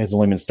has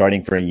only been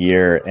starting for a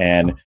year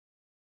and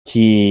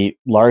he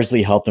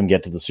largely helped them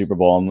get to the Super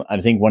Bowl. And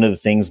I think one of the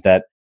things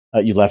that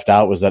you left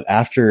out was that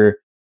after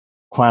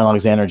Kwon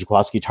Alexander and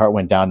Jaquiski Tartt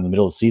went down in the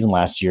middle of the season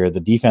last year, the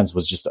defense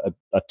was just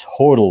a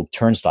total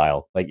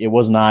turnstile. It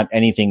was not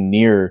anything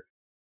near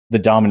the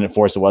dominant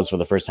force it was for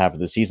the first half of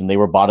the season. They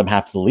were bottom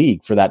half of the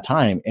league for that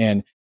time.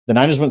 And the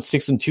Niners went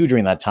 6-2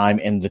 during that time.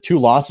 And the two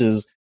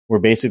losses were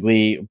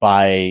basically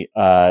by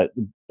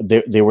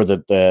they were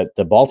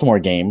the Baltimore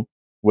game,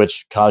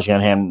 which Kyle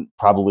Shanahan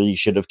probably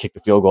should have kicked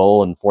the field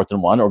goal in 4th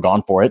and 1 or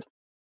gone for it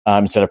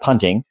instead of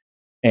punting,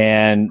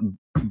 and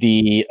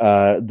the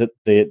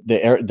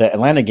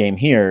Atlanta game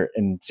here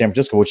in San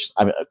Francisco, which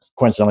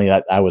coincidentally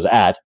that I was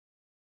at,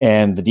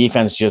 and the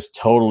defense just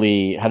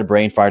totally had a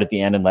brain fart at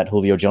the end and let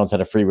Julio Jones had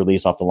a free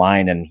release off the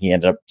line, and he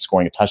ended up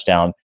scoring a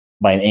touchdown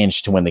by an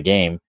inch to win the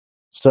game.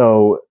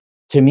 So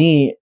to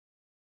me,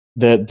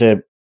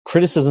 the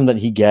criticism that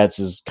he gets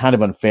is kind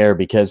of unfair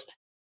because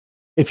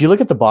if you look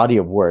at the body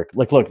of work,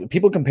 look,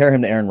 people compare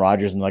him to Aaron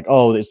Rodgers and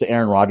oh, it's the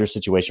Aaron Rodgers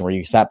situation where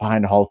you sat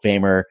behind a Hall of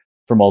Famer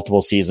for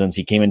multiple seasons.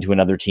 He came into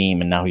another team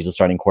and now he's a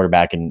starting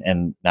quarterback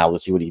and now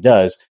let's see what he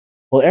does.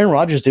 Well, Aaron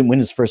Rodgers didn't win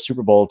his first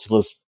Super Bowl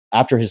till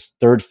after his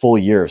 3rd full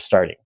year of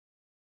starting.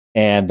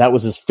 And that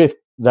was his 8th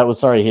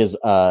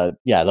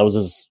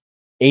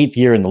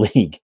year in the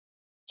league.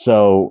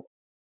 So,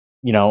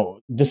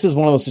 this is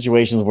one of those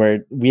situations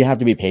where we have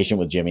to be patient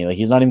with Jimmy.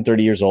 He's not even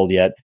 30 years old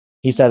yet.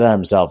 He said that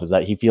himself, is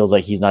that he feels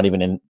like he's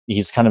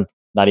kind of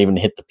not even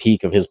hit the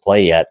peak of his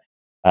play yet,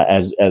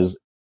 as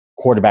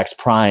quarterback's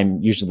prime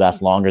usually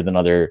lasts longer than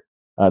other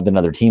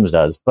teams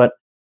does. But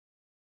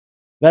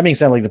that being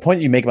said, the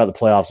point that you make about the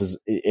playoffs is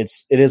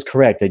it is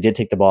correct. They did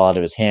take the ball out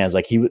of his hands.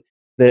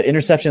 The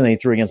interception that he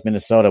threw against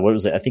Minnesota, what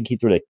was it? I think he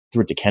threw it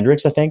to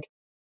Kendricks, I think.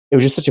 It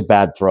was just such a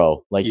bad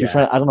throw. He was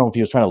I don't know if he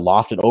was trying to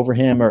loft it over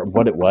him or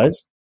what it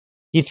was.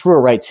 He threw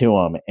it right to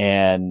him.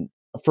 And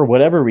for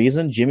whatever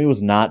reason, Jimmy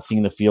was not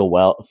seeing the field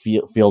well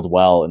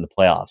in the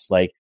playoffs.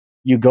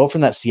 You go from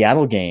that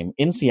Seattle game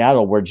in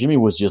Seattle where Jimmy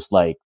was just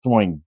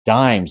throwing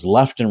dimes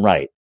left and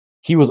right.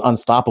 He was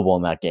unstoppable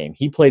in that game.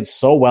 He played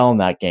so well in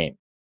that game.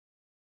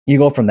 You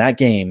go from that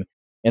game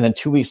and then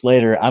 2 weeks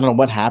later, I don't know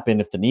what happened,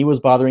 if the knee was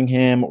bothering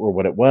him or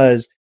what it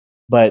was,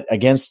 but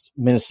against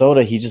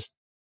Minnesota, he just,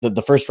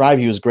 the first drive,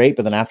 he was great.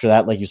 But then after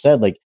that, like you said,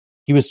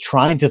 he was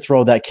trying to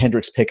throw that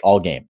Kendricks pick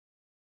all game.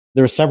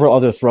 There were several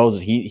other throws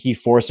that he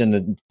forced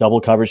into double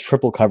coverage,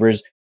 triple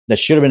coverage that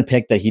should have been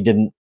picked that he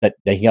didn't, that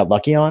he got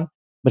lucky on,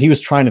 but he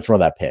was trying to throw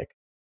that pick.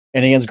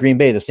 And against Green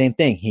Bay, the same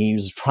thing. He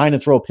was trying to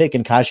throw a pick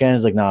and Kyle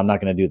Shanahan's no, I'm not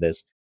going to do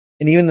this.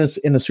 And even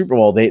in the Super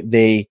Bowl,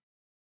 they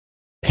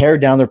pared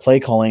down their play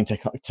calling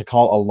to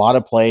call a lot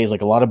of plays, a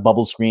lot of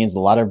bubble screens, a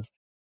lot of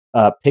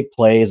pick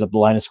plays at the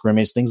line of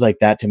scrimmage, things like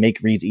that to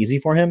make reads easy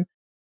for him.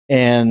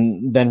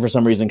 And then for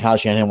some reason, Kyle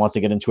Shanahan wants to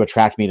get into a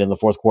track meet in the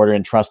 4th quarter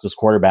and trust his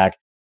quarterback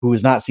who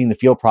has not seen the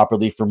field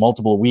properly for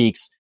multiple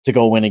weeks to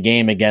go win a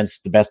game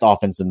against the best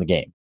offense in the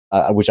game,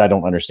 which I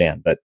don't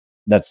understand, but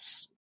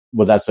that's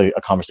a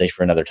conversation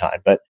for another time.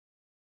 But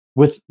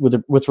with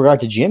regard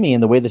to Jimmy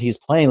and the way that he's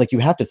playing, you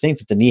have to think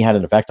that the knee had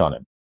an effect on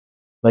him.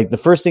 The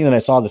first thing that I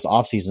saw this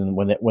offseason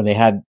when they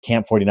had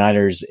Camp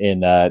 49ers in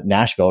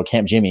Nashville,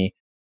 Camp Jimmy,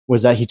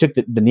 was that he took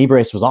the knee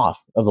brace was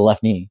off of the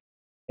left knee.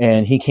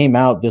 And he came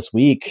out this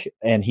week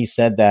and he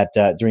said that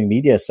during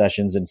media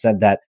sessions and said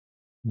that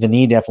the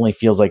knee definitely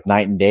feels like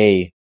night and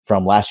day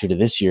from last year to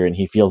this year. And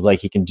he feels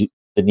like the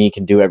knee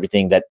can do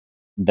everything that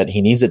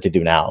he needs it to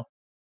do now.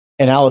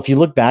 And Al, if you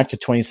look back to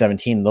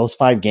 2017, those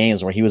 5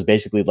 games where he was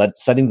basically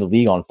setting the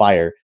league on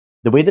fire,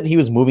 the way that he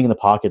was moving in the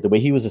pocket, the way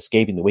he was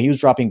escaping, the way he was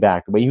dropping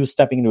back, the way he was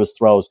stepping into his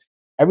throws,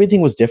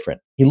 everything was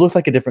different. He looked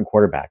like a different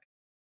quarterback.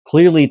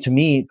 Clearly,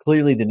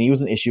 the knee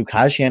was an issue.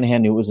 Kyle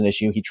Shanahan knew it was an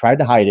issue. He tried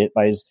to hide it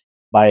by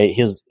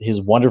his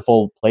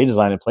wonderful play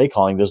design and play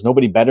calling. There's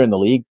nobody better in the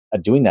league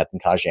at doing that than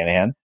Kyle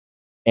Shanahan.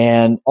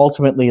 And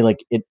ultimately,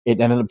 it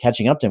ended up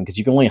catching up to him because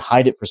you can only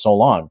hide it for so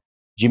long.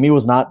 Jimmy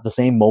was not the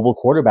same mobile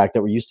quarterback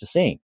that we're used to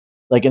seeing.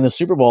 In the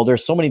Super Bowl,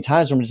 there's so many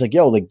times where I'm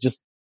just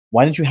just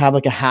why didn't you have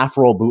a half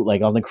roll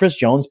bootleg on the Chris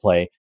Jones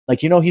play?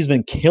 He's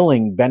been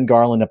killing Ben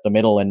Garland up the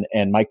middle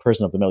and Mike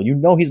Person up the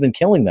middle. He's been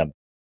killing them.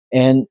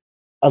 And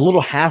a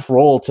little half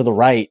roll to the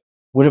right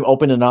would have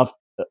opened enough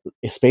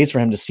space for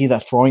him to see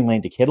that throwing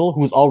lane to Kittle,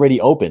 who's already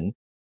open,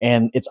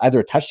 and it's either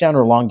a touchdown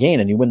or a long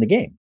gain, and you win the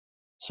game.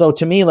 So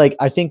to me, like,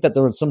 I think that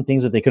there were some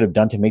things that they could have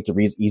done to make the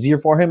reads easier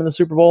for him in the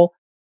Super Bowl.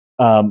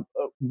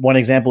 One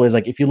example is,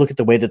 like, if you look at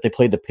the way that they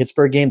played the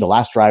Pittsburgh game, the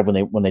last drive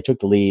when they took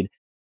the lead,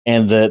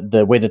 and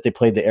the way that they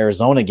played the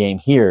Arizona game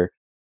here,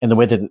 and the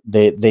way that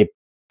they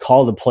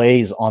call the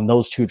plays on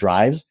those two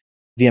drives,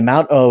 the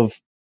amount of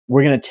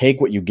we're going to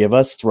take what you give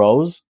us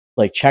throws,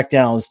 like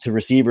checkdowns to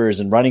receivers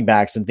and running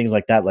backs and things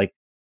like that, like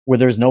where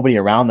there's nobody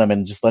around them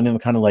and just letting them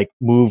kind of like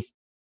move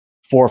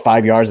 4 or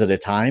 5 yards at a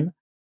time.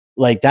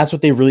 Like, that's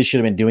what they really should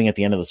have been doing at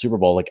the end of the Super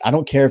Bowl. Like, I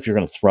don't care if you're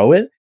going to throw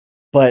it,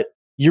 but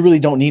you really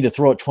don't need to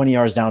throw it 20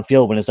 yards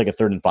downfield when it's like a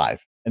 3rd and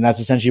 5. And that's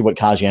essentially what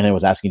Kyle Shanahan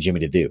was asking Jimmy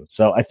to do.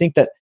 So I think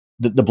that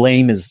the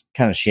blame is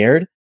kind of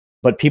shared,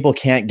 but people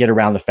can't get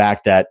around the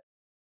fact that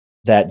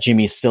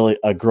Jimmy's still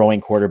a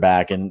growing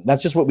quarterback. And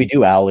that's just what we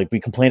do, Al. Like, we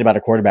complain about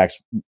our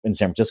quarterbacks in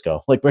San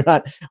Francisco. Like, we're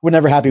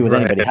never happy with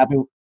anybody.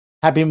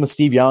 Happy with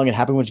Steve Young, and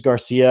happy with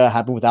Garcia,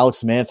 happy with Alex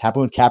Smith, happy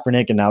with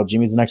Kaepernick, and now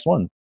Jimmy's the next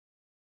one.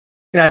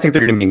 Yeah, I think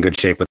they're going to be in good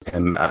shape with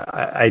him.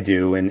 I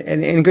do. And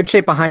in good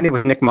shape behind it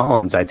with Nick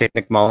Mullins. I think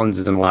Nick Mullins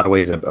is in a lot of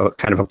ways a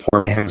kind of a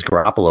poor man's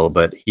Garoppolo,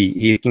 but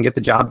he can get the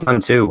job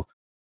done too.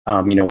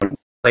 When he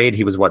played,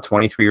 he was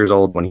 23 years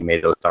old when he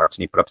made those starts,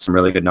 and he put up some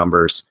really good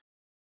numbers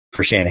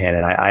for Shanahan.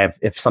 And I have,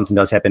 if something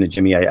does happen to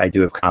Jimmy, I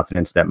do have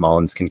confidence that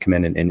Mullins can come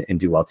in and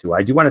do well too.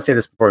 I do want to say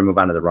this before we move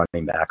on to the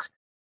running backs.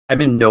 I've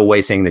been in no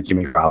way saying that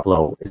Jimmy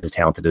Garoppolo is as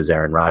talented as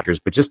Aaron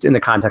Rodgers, but just in the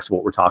context of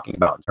what we're talking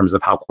about in terms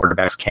of how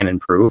quarterbacks can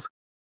improve,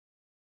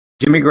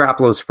 Jimmy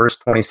Garoppolo's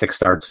first 26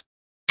 starts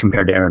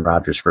compared to Aaron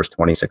Rodgers' first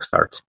 26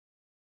 starts.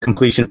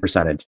 Completion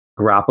percentage.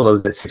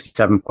 Garoppolo's at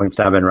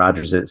 67.7.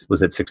 Rodgers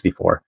was at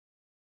 64.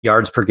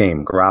 Yards per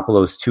game.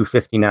 Garoppolo's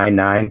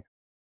 259.9.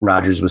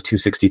 Rodgers was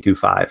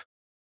 262.5.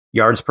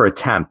 Yards per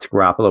attempt.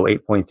 Garoppolo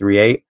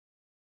 8.38.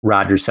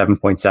 Rodgers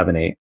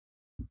 7.78.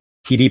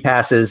 TD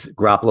passes.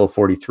 Garoppolo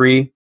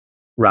 43.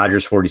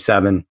 Rodgers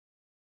 47.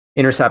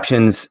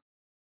 Interceptions.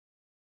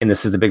 And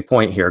this is the big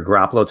point here.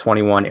 Garoppolo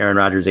 21. Aaron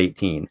Rodgers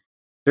 18.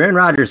 Aaron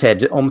Rodgers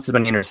had almost as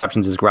many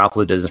interceptions as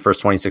Garoppolo did his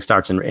first 26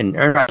 starts, and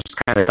Aaron Rodgers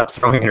kind of stopped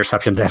throwing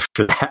interceptions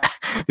after that.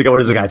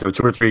 What is the guy, throw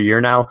 2 or 3 a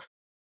year now?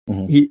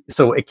 Mm-hmm.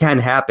 So it can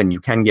happen.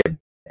 You can get,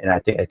 and I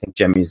think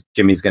Jimmy's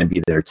going to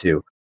be there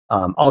too.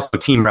 Also,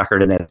 team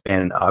record in that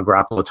span: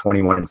 Garoppolo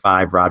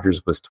 21-5,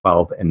 Rodgers was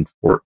 12-14.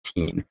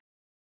 Zane,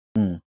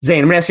 I'm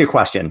going to ask you a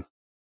question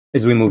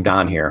as we moved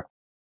on here.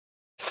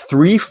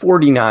 3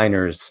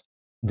 49ers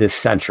this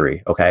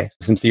century, okay,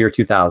 since the year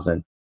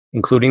 2000.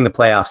 Including the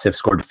playoffs, have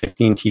scored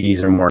 15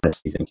 TDs or more in a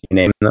season. Can you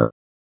name them?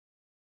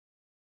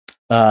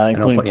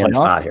 Including the playoffs?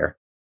 Spot here.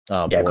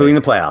 Including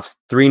the playoffs.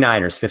 3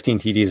 Niners, 15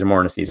 TDs or more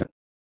in a season.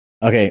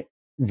 Okay.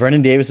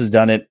 Vernon Davis has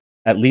done it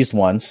at least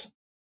once.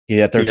 He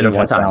had 13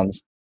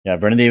 touchdowns. Yeah,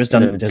 Vernon Davis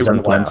has done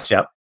it once.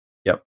 Yep.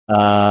 15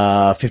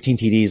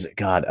 TDs.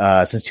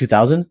 God, since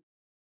 2000?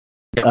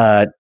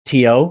 Yep.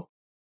 T.O.?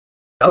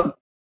 Yep.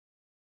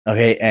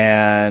 Okay,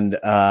 and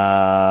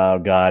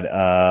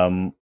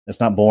it's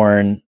not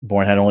Bourne.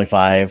 Bourne had only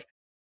 5.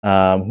 Who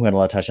had a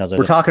lot of touchdowns?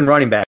 We're talking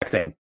running back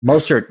thing.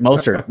 Mostert.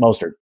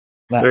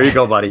 There you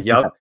go, buddy.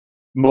 Yep.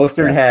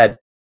 Mostert had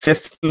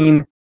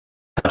 15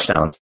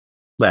 touchdowns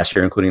last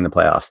year, including the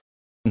playoffs.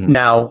 Mm-hmm.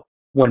 Now,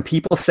 when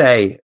people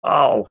say,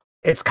 "Oh,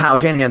 it's Kyle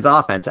Shanahan's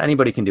offense,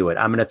 anybody can do it,"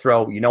 I'm going to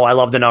throw. I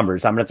love the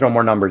numbers. I'm going to throw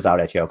more numbers out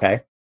at you.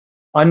 Okay.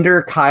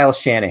 Under Kyle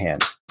Shanahan,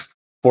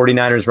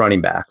 49ers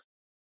running backs,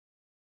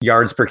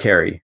 yards per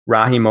carry,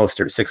 Raheem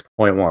Mostert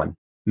 6.1.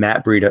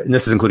 Matt Breida, and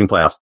this is including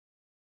playoffs.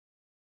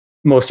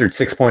 Mostert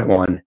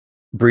 6.1,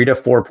 Breida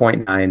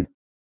 4.9,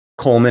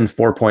 Coleman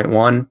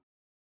 4.1,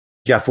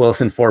 Jeff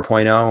Wilson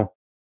 4.0,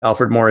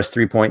 Alfred Morris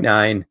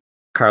 3.9,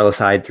 Carlos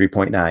Hyde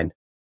 3.9.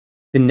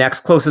 The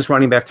next closest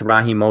running back to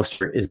Raheem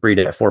Mostert is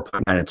Breida at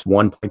 4.9. It's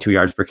 1.2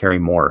 yards per carry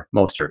more.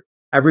 Mostert.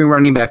 Every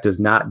running back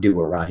does not do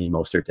what Raheem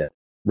Mostert did.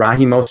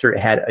 Raheem Mostert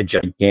had a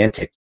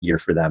gigantic year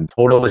for them.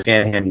 Total with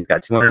Shanahan, he's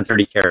got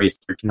 230 carries,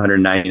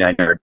 1,399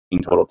 yards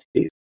in total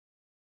TDs.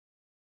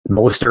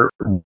 Mostert,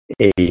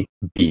 a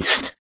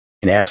beast,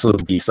 an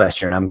absolute beast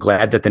last year. And I'm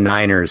glad that the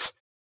Niners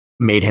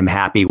made him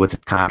happy with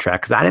his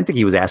contract, because I didn't think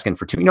he was asking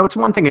for 2. It's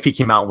one thing if he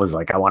came out and was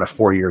like, "I want a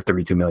 4-year,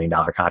 $32 million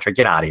contract.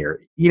 Get out of here."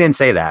 He didn't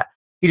say that.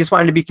 He just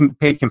wanted to be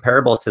paid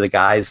comparable to the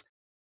guys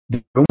in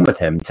the room with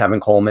him,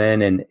 Tevin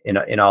Coleman,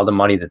 and all the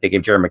money that they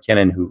gave Jerry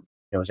McKinnon, who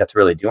has yet to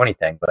really do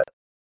anything. But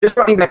just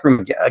running back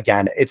room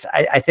again,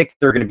 I think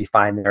they're going to be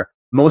fine there.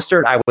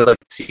 Mostert, I would like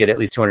to see get at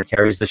least 200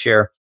 carries this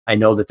year. I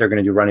know that they're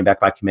going to do running back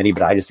by committee,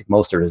 but I just think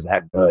Mostert is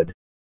that good.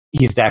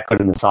 He's that good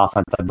in this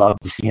offense. I'd love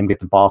to see him get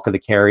the bulk of the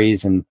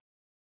carries, and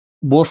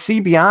we'll see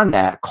beyond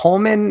that.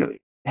 Coleman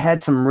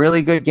had some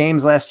really good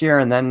games last year,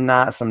 and then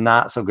some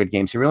not so good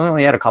games. He really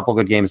only had a couple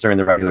good games during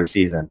the regular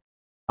season.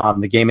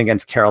 The game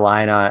against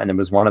Carolina, and there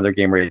was one other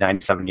game where he had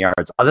 97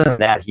 yards. Other than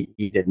that,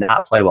 he did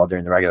not play well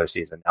during the regular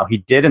season. Now, he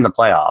did in the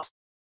playoffs.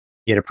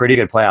 He had a pretty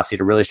good playoffs. He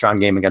had a really strong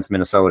game against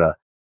Minnesota.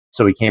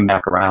 So he came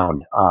back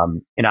around.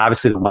 And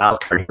obviously the wild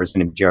card here is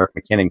going to be Jerick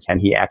McKinnon. Can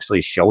he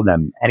actually show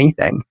them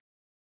anything?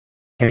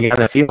 Can he get on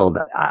the field?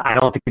 I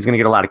don't think he's going to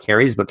get a lot of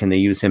carries, but can they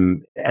use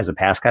him as a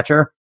pass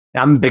catcher?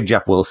 I'm a big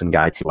Jeff Wilson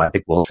guy too. I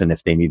think Wilson,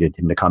 if they needed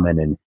him to come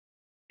in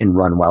and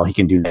run well, he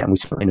can do that. And we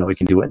certainly know he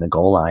can do it in the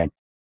goal line.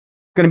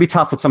 Going to be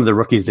tough with some of the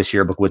rookies this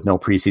year, but with no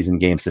preseason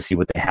games to see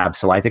what they have.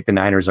 So I think the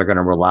Niners are going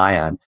to rely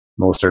on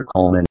Mostert,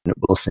 Coleman,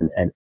 Wilson,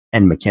 and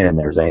McKinnon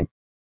there, Zane.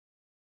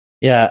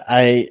 Yeah,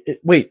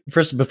 wait,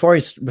 first, before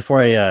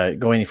I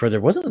go any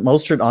further, wasn't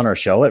Mostert on our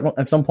show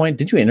at some point?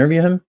 Did you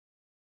interview him?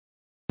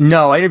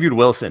 No, I interviewed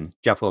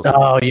Jeff Wilson.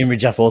 Oh, you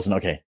interviewed Jeff Wilson.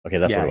 Okay,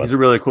 that's what it was. He's a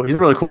really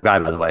cool guy,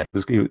 by the way.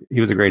 He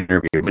was a great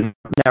interview, but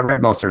never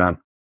had Mostert on.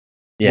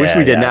 Yeah, wish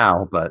we did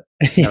now, but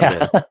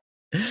yeah.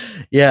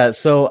 Yeah,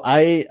 so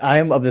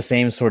I'm of the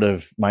same sort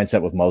of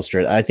mindset with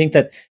Mostert. I think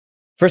that,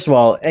 first of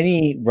all,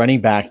 any running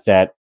back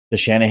that the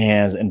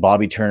Shanahans and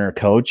Bobby Turner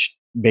coach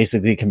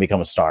basically can become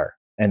a star.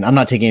 And I'm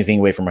not taking anything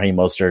away from Raheem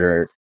Mostert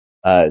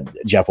or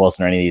Jeff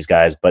Wilson or any of these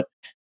guys, but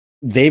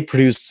they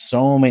produced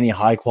so many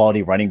high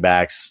quality running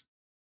backs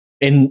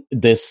in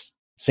this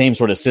same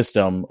sort of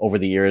system over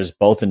the years,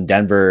 both in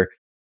Denver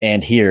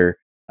and here,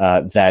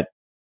 that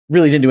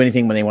really didn't do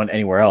anything when they went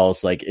anywhere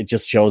else. Like, it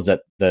just shows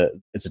that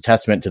it's a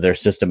testament to their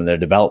system and their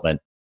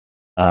development.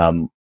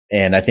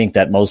 And I think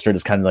that Mostert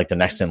is kind of like the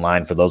next in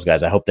line for those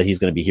guys. I hope that he's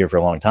going to be here for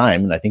a long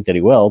time, and I think that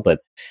he will,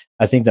 but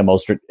I think that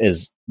Mostert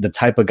is the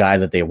type of guy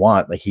that they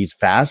want. Like, he's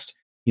fast.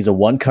 He's a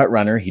one-cut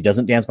runner. He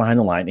doesn't dance behind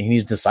the line, and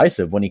he's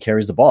decisive when he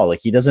carries the ball.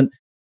 Like, he doesn't,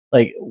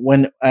 like,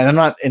 and I'm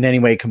not in any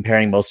way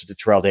comparing Mostert to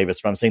Terrell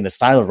Davis, but I'm saying the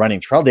style of running,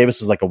 Terrell Davis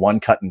was like a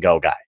one-cut-and-go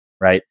guy,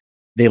 right?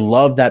 They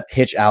love that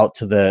pitch out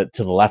to the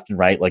left and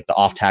right, like the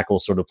off-tackle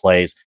sort of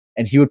plays,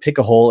 and he would pick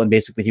a hole, and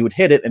basically he would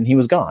hit it, and he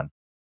was gone.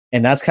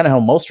 And that's kind of how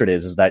Mostert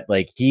is that,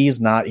 like, he's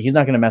not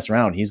going to mess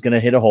around. He's going to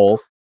hit a hole.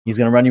 He's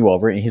going to run you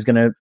over, and he's going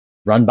to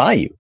run by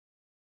you.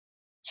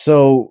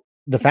 So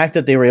the fact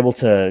that they were able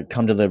to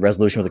come to the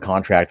resolution of the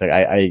contract, like,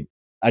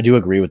 I do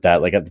agree with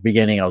that. Like, at the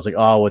beginning, I was like,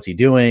 oh, what's he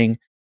doing?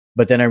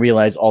 But then I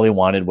realized all he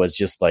wanted was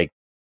just like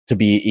to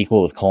be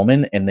equal with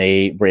Coleman, and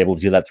they were able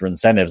to do that through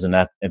incentives. And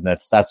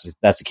that's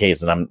the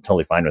case. And I'm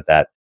totally fine with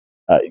that.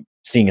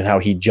 Seeing how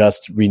he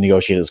just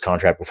renegotiated his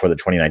contract before the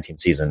 2019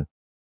 season.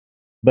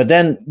 But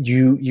then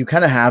you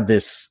kind of have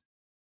this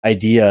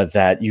idea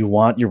that you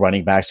want your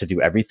running backs to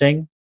do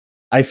everything.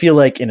 I feel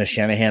like in a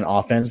Shanahan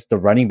offense, the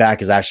running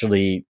back is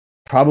actually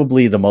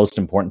probably the most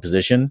important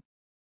position.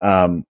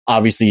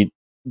 Obviously,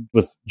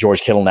 with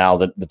George Kittle now,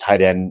 the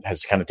tight end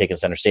has kind of taken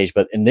center stage.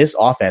 But in this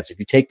offense, if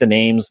you take the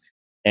names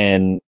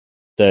and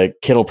the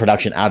Kittle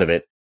production out of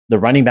it, the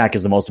running back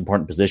is the most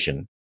important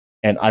position.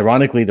 And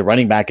ironically, the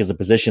running back is a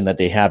position that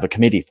they have a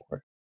committee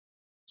for.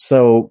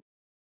 So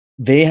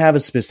they have a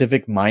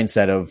specific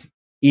mindset of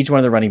each one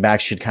of the running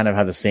backs should kind of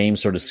have the same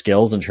sort of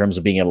skills in terms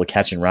of being able to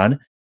catch and run.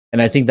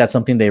 And I think that's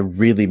something they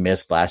really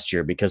missed last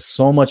year, because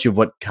so much of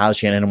what Kyle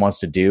Shanahan wants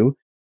to do,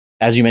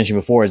 as you mentioned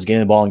before, is getting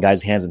the ball in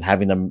guys' hands and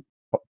having them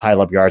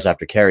pile up yards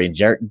after carry. And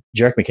Jerick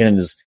McKinnon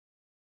is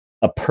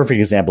a perfect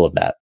example of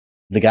that.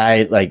 The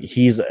guy, like,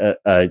 he's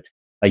a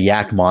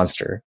yak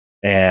monster.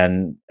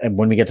 And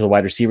when we get to the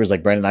wide receivers,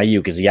 like Brandon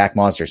Ayuk is a yak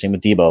monster. Same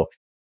with Debo.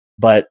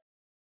 But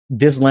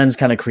this lends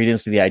kind of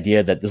credence to the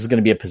idea that this is going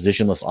to be a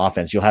positionless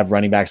offense. You'll have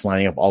running backs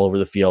lining up all over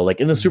the field.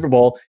 Like in the Super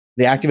Bowl,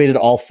 they activated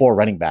all 4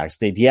 running backs.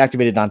 They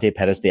deactivated Dante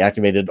Pettis. They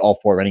activated all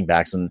 4 running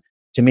backs. And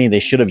to me,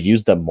 they should have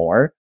used them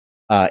more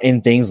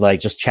in things like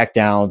just check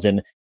downs.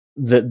 And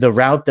the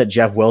route that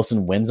Jeff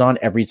Wilson wins on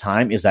every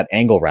time is that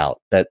angle route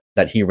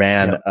that he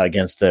ran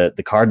against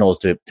the Cardinals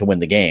to win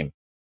the game.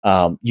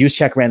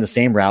 Juszczyk ran the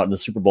same route in the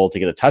Super Bowl to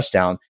get a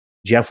touchdown.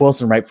 Jeff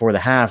Wilson, right before the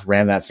half,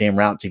 ran that same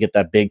route to get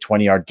that big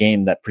 20-yard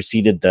game that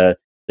preceded the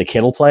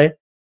Kittle play.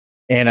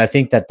 And I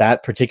think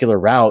that particular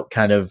route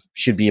kind of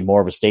should be more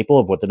of a staple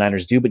of what the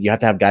Niners do, but you have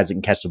to have guys that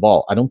can catch the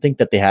ball. I don't think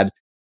that they had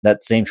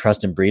that same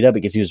trust in Breida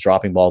because he was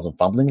dropping balls and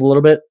fumbling a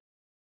little bit.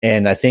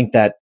 And I think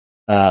that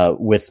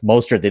with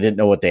Mostert, they didn't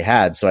know what they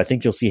had. So I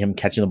think you'll see him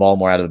catching the ball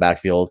more out of the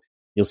backfield.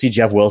 You'll see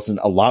Jeff Wilson,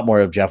 a lot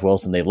more of Jeff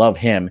Wilson. They love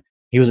him.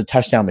 He was a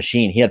touchdown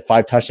machine. He had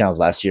 5 touchdowns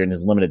last year in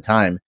his limited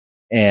time.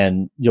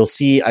 And you'll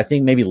see, I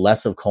think, maybe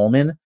less of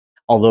Coleman,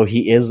 although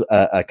he is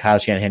a Kyle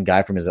Shanahan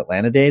guy from his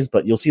Atlanta days,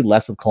 but you'll see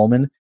less of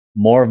Coleman,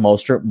 more of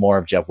Mostert, more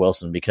of Jeff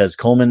Wilson, because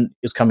Coleman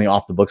is coming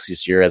off the books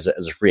this year as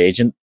a free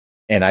agent.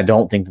 And I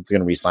don't think that they're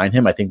going to re-sign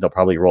him. I think they'll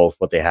probably roll with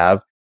what they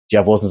have.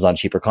 Jeff Wilson's on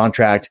cheaper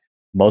contract.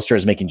 Mostert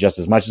is making just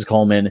as much as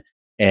Coleman,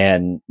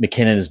 and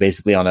McKinnon is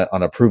basically on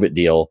a prove-it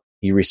deal.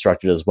 He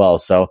restructured as well.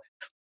 So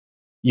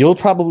you'll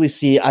probably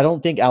see, I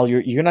don't think, Al,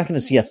 you're not going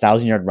to see a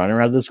 1,000-yard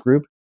runner out of this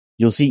group.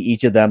 You'll see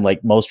each of them,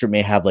 like Mostert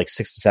may have like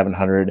 600 to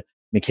 700,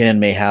 McKinnon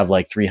may have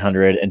like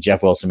 300, and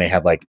Jeff Wilson may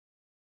have like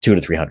 200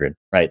 to 300,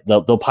 right?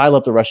 They'll pile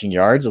up the rushing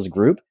yards as a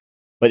group,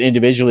 but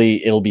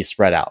individually it'll be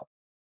spread out.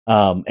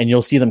 And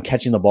you'll see them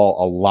catching the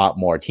ball a lot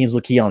more. Teams will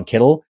key on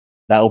Kittle.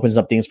 That opens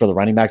up things for the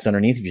running backs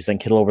underneath. If you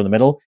send Kittle over the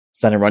middle,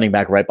 send a running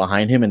back right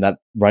behind him, and that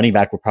running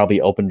back will probably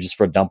open just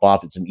for a dump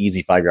off. It's an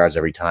easy 5 yards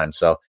every time.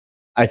 So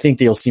I think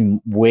that you'll see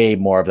way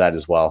more of that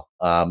as well.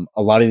 A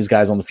lot of these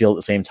guys on the field at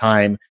the same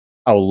time.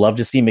 I would love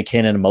to see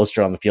McKinnon and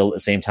Mostert on the field at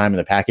the same time in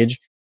the package.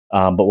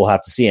 But we'll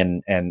have to see.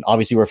 And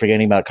obviously we're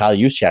forgetting about Kyle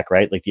Juszczyk,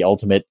 right? Like the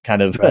ultimate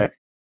kind of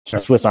Sure.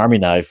 Swiss Army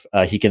knife.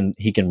 He can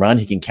run,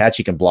 he can catch,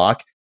 he can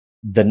block.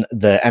 The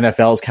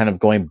NFL is kind of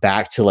going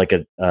back to like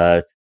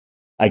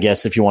I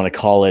guess if you want to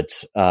call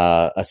it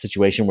a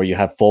situation where you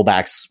have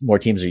fullbacks, more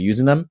teams are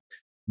using them,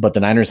 but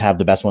the Niners have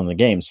the best one in the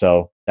game.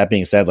 So that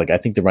being said, like I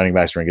think the running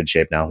backs are in good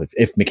shape now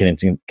if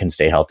McKinnon can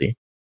stay healthy.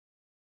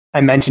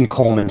 I mentioned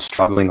Coleman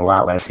struggling a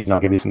lot last season. I'll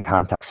give you some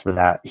context for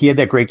that. He had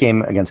that great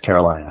game against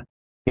Carolina.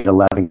 He had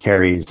 11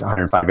 carries,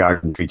 105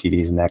 yards, and 3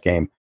 TDs in that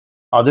game.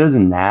 Other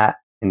than that,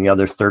 in the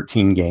other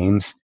 13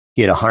 games,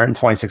 he had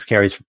 126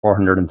 carries for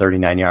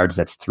 439 yards.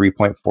 That's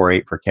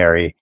 3.48 per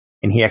carry.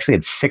 And he actually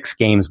had 6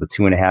 games with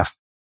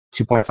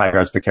 2.5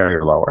 yards per carry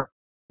or lower.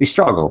 He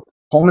struggled.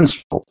 Coleman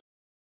struggled.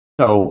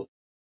 So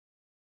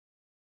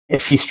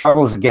if he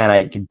struggles again,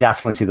 I could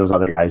definitely see those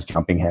other guys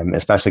jumping him,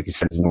 especially if he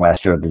says in the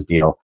last year of his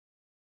deal.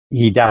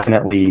 He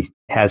definitely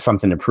has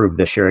something to prove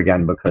this year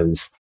again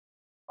because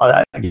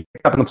he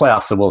picked up in the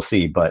playoffs, so we'll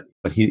see. But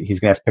he's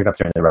going to have to pick up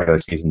during the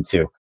regular season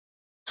too.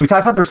 So we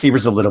talked about the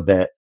receivers a little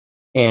bit.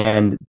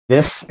 And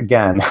this,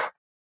 again,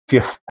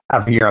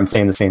 every year I'm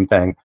saying the same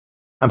thing.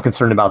 I'm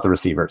concerned about the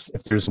receivers.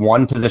 If there's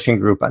one position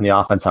group on the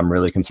offense I'm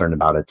really concerned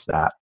about, it's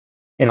that.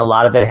 And a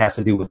lot of that has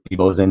to do with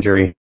Deebo's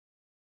injury.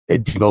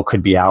 Deebo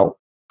could be out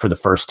for the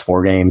first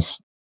 4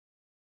 games.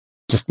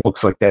 Just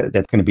looks like that's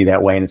going to be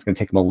that way, and it's going to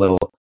take him a little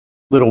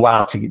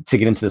while to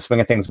get into the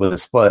swing of things with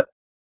his foot.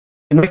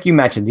 And like you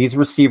mentioned, these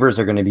receivers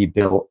are going to be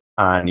built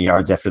on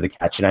yards after the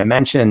catch. And I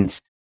mentioned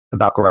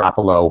about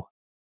Garoppolo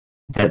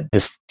that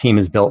this team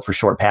is built for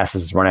short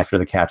passes, run after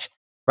the catch.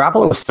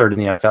 Garoppolo was 3rd in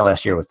the NFL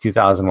last year with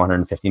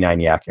 2,159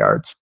 yak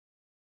yards.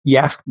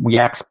 Yak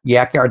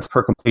yards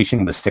per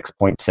completion was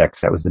 6.6.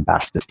 That was the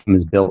best. This team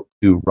is built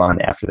to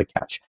run after the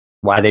catch.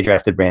 Why they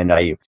drafted Brandon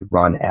Ayuk to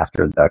run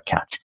after the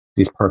catch.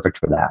 He's perfect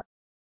for that.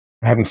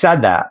 Having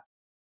said that,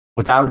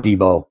 without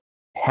Deebo,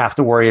 have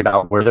to worry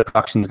about where the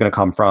production is going to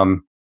come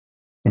from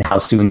and how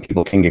soon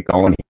people can get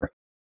going here.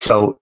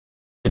 So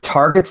the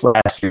targets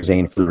last year,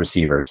 Zane, for the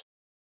receivers,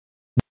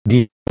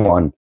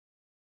 D1,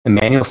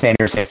 Emmanuel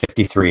Sanders had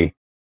 53,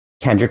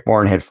 Kendrick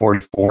Bourne had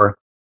 44,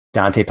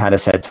 Dante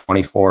Pettis had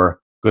 24,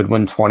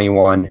 Goodwin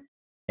 21,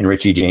 and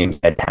Richie James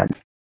had 10.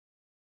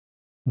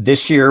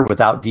 This year,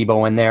 without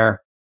Deebo in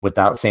there,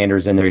 without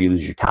Sanders in there, you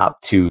lose your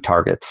top 2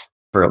 targets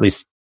for at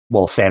least,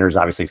 well, Sanders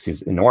obviously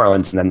is in New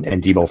Orleans and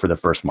Deebo for the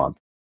first month.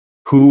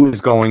 Who is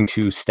going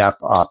to step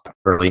up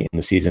early in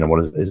the season? And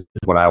what is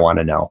what I want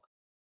to know.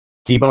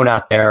 Deebo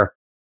not there.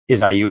 Is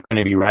Ayuk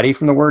going to be ready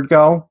from the word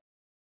go?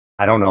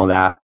 I don't know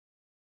that.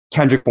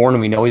 Kendrick Bourne,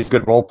 we know he's a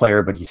good role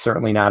player, but he's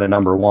certainly not a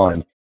number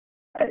 1.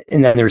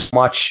 And then there's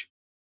much,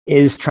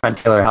 is Trent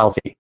Taylor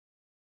healthy?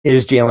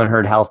 Is Jalen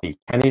Hurd healthy?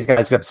 Can these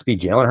guys get up to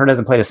speed? Jalen Hurd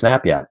hasn't played a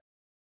snap yet.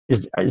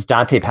 Is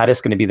Dante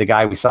Pettis going to be the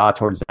guy we saw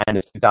towards the end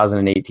of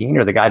 2018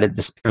 or the guy that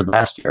disappeared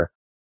last year?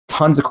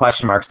 Tons of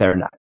question marks there.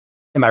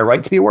 Am I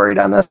right to be worried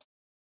on this?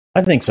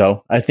 I think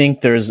so. I think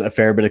there's a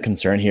fair bit of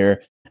concern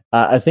here.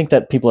 I think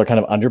that people are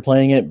kind of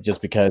underplaying it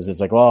just because it's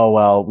like, oh,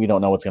 well, we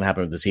don't know what's going to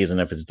happen with the season.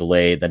 If it's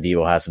delayed, then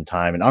Deebo has some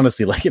time. And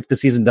honestly, like if the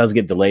season does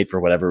get delayed for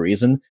whatever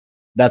reason,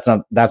 that's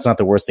not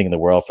the worst thing in the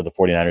world for the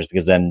 49ers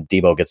because then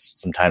Deebo gets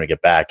some time to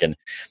get back. And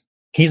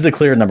he's the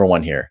clear number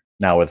 1 here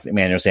now with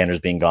Emmanuel Sanders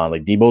being gone.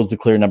 Like Deebo's the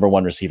clear number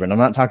 1 receiver. And I'm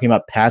not talking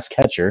about pass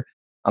catcher.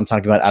 I'm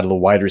talking about out of the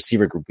wide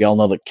receiver group. We all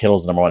know that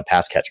Kittle's the number 1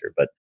 pass catcher,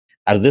 but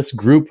out of this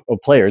group of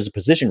players, a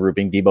position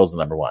grouping, Deebo's the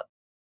number 1.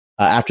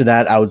 After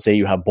that, I would say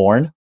you have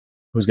Bourne,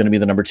 who's going to be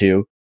the number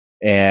 2.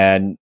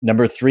 And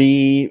number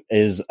 3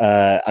 is,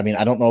 I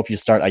don't know if you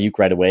start Ayuk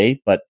right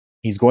away, but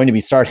he's going to be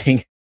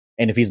starting.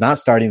 And if he's not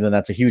starting, then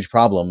that's a huge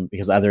problem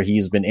because either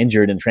he's been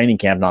injured in training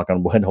camp, knock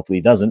on wood, hopefully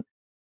he doesn't,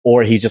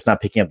 or he's just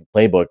not picking up the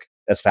playbook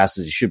as fast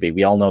as he should be.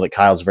 We all know that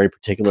Kyle's very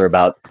particular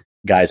about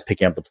guys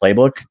picking up the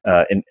playbook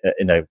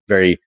in a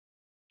very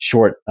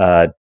short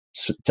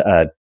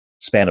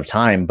span of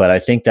time. But I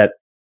think that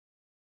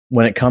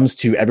when it comes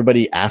to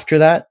everybody after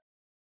that,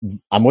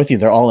 I'm with you.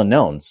 They're all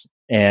unknowns.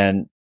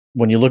 And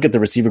when you look at the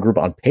receiver group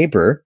on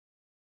paper,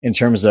 in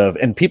terms of,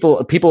 and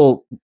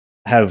people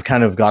have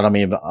kind of got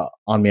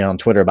on me on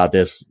Twitter about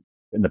this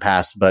in the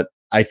past, but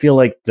I feel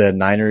like the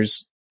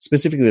Niners,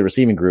 specifically the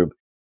receiving group,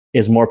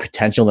 is more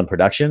potential than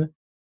production.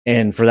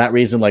 And for that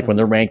reason, like when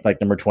they're ranked like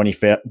number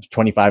 25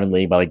 in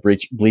league by like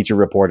Bleacher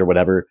Report or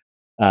whatever,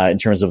 in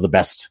terms of the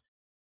best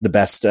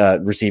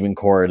receiving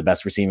core, the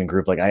best receiving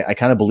group, like I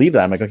kind of believe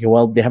that. I'm like, okay,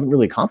 well, they haven't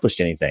really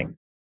accomplished anything.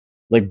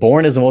 Like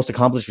Bourne is the most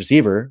accomplished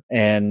receiver,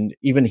 and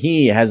even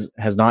he has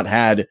not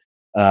had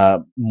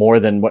more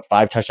than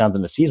 5 touchdowns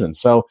in the season.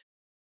 So,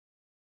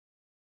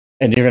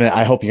 and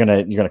I hope you're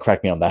gonna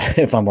correct me on that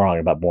if I'm wrong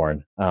about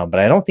Bourne. But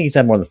I don't think he's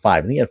had more than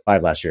 5. I think he had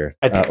 5 last year.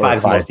 I think 5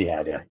 is the most he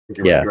had. Yeah,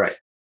 you're right.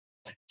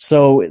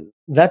 So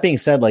that being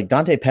said, like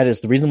Dante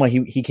Pettis, the reason why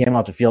he came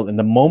off the field and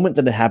the moment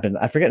that it happened,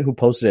 I forget who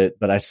posted it,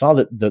 but I saw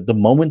that the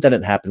moment that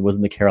it happened was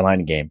in the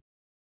Carolina game,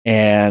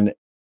 and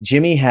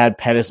Jimmy had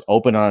Pettis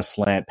open on a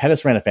slant.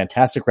 Pettis ran a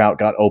fantastic route,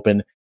 got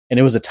open, and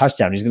it was a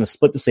touchdown. He's going to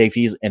split the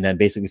safeties and then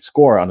basically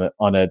score on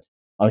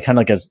on kind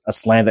of like a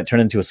slant that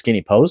turned into a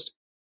skinny post.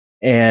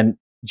 And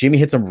Jimmy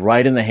hits him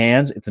right in the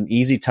hands. It's an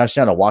easy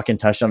touchdown, a walk-in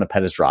touchdown, and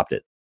Pettis dropped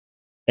it.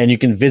 And you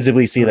can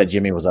visibly see that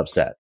Jimmy was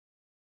upset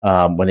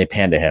when they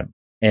panned to him.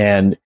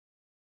 And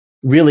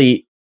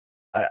really,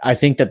 I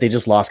think that they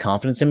just lost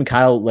confidence in him.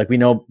 Kyle, like we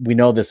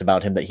know this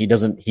about him, that he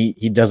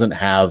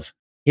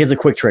has a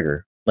quick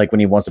trigger, like when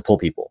he wants to pull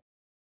people.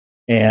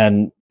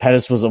 And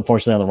Pettis was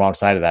unfortunately on the wrong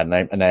side of that.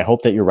 And I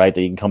hope that you're right,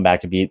 that he can come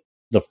back to be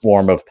the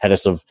form of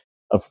Pettis of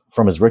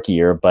from his rookie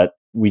year, but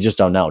we just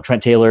don't know.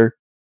 Trent Taylor,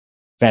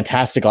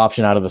 fantastic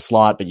option out of the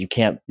slot, but you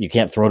can't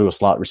throw to a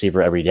slot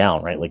receiver every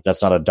down, right? Like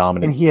that's not a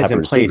dominant. And he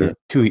hasn't played it.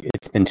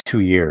 It's been 2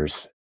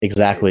 years.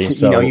 Exactly.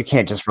 So you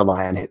can't just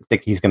rely on it.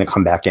 Think he's going to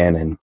come back in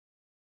and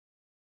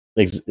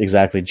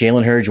exactly.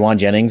 Jalen Hurd, Juwan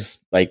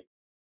Jennings, like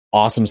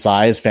awesome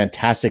size,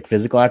 fantastic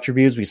physical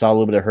attributes. We saw a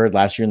little bit of Hurd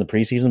last year in the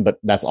preseason, but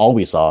that's all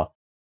we saw.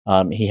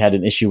 He had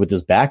an issue with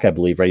his back, I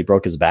believe, right? He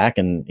broke his back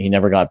and he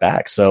never got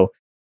back. So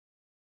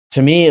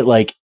to me,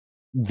 like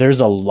there's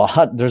a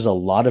lot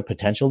of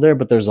potential there,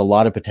 but there's a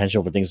lot of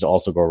potential for things to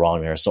also go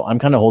wrong there. So I'm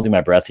kind of holding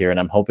my breath here, and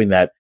I'm hoping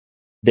that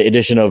the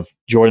addition of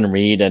Jordan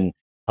Reed and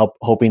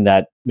hoping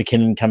that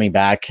McKinnon coming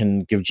back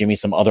can give Jimmy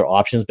some other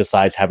options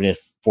besides having to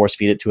force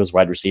feed it to his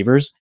wide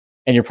receivers.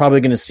 And you're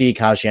probably going to see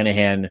Kyle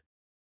Shanahan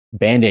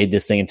band-aid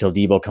this thing until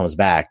Debo comes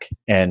back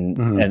and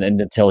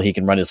until he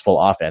can run his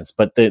full offense.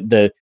 But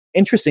the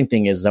interesting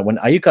thing is that when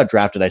Ayuk got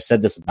drafted, I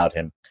said this about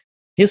him.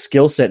 His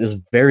skill set is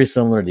very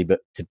similar to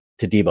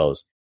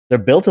Debo's. They're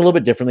built a little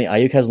bit differently.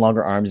 Ayuk has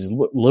longer arms. He's a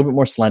little bit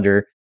more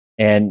slender,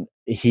 and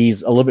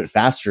he's a little bit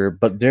faster,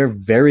 but they're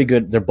very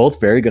good. They're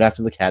both very good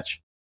after the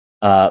catch.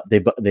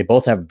 They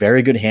both have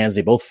very good hands.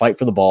 They both fight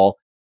for the ball.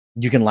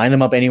 You can line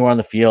them up anywhere on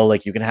the field.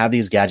 Like you can have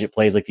these gadget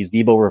plays, like these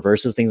Debo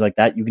reverses, things like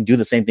that. You can do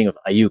the same thing with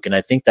Ayuk. And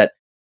I think that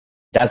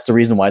that's the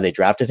reason why they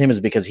drafted him, is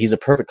because he's a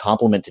perfect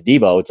complement to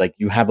Debo. It's like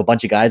you have a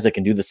bunch of guys that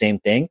can do the same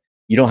thing.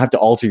 You don't have to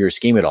alter your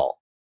scheme at all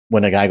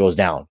when a guy goes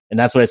down. And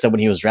that's what I said when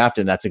he was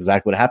drafted. And that's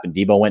exactly what happened.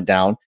 Debo went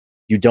down.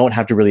 You don't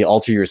have to really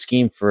alter your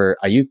scheme for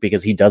Ayuk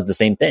because he does the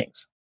same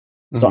things.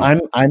 So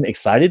I'm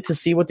excited to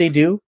see what they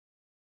do,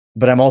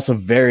 but I'm also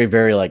very,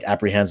 very like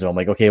apprehensive. I'm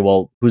like, okay,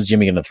 well, who's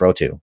Jimmy going to throw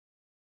to?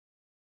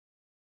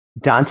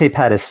 Dante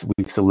Pettis,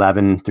 weeks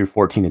 11 through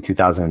 14 in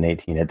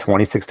 2018, had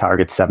 26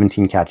 targets,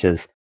 17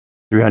 catches,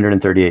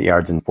 338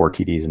 yards, and 4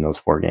 TDs in those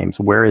 4 games.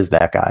 Where is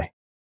that guy?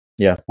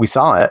 Yeah, we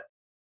saw it.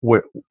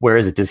 Where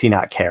is it? Does he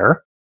not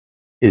care?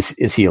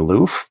 Is he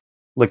aloof?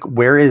 Like,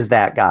 where is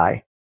that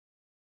guy?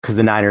 Because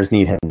the Niners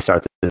need him to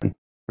start the season.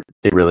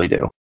 They really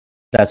do.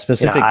 That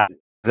specific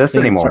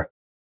anymore.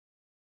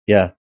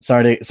 Yeah.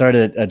 Sorry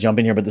to jump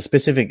in here, but the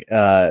specific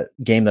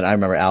game that I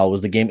remember, Al,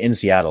 was the game in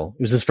Seattle.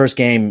 It was his first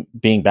game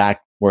being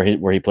back where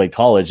he played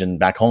college and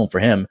back home for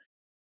him.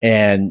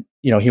 And,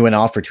 he went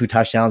off for 2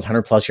 touchdowns,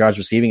 100+ yards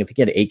receiving. I think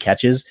he had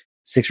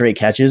 6 or 8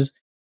 catches.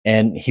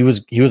 And he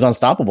was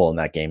unstoppable in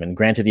that game. And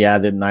granted,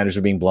 the Niners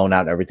were being blown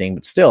out and everything,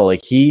 but still,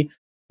 like he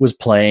was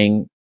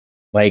playing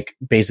like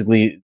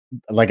basically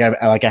like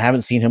I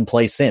haven't seen him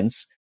play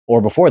since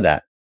or before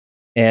that.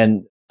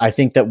 And I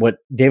think that what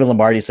David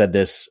Lombardi said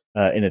this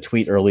in a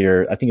tweet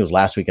earlier, I think it was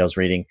last week I was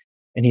reading,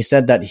 and he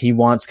said that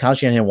Kyle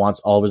Shanahan wants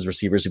all of his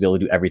receivers to be able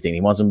to do everything.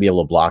 He wants them to be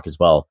able to block as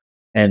well.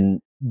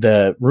 And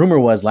the rumor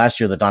was last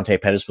year that Dante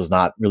Pettis was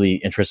not really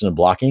interested in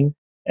blocking.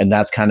 And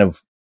that's kind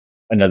of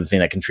another thing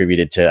that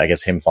contributed to, I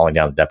guess, him falling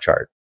down the depth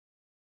chart.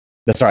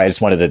 But sorry, I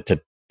just wanted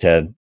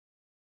to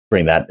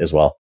bring that as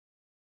well.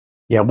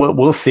 Yeah,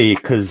 we'll see,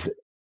 because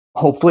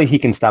hopefully he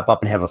can step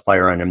up and have a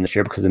fire on him this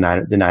year, because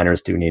the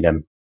Niners do need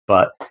him.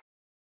 But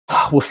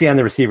we'll see on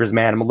the receivers,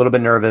 man. I'm a little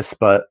bit nervous,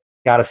 but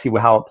got to see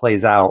how it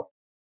plays out.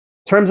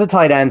 In terms of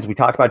tight ends, we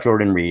talked about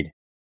Jordan Reed,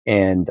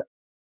 and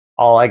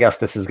all I guess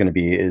this is going to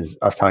be is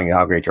us telling you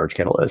how great George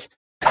Kittle is.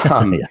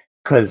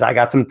 Because I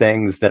got some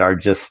things that are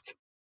just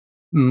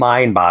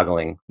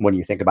mind-boggling when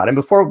you think about it.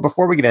 And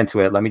before we get into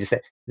it, let me just say,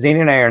 Zane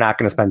and I are not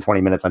going to spend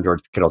 20 minutes on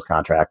George Kittle's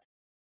contract.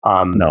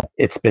 No.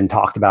 It's been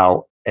talked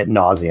about ad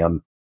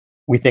nauseum.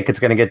 We think it's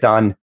going to get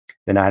done.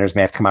 The Niners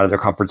may have to come out of their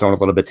comfort zone a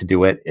little bit to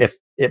do it. If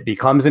it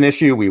becomes an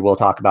issue, we will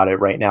talk about it.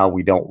 Right now,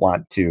 we don't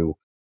want to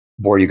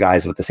bore you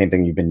guys with the same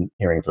thing you've been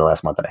hearing for the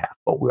last month and a half.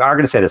 But we are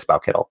going to say this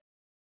about Kittle.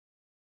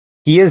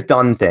 He has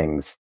done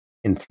things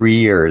in 3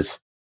 years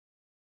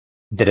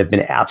that have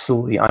been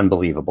absolutely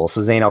unbelievable.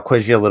 So, Zane, I'll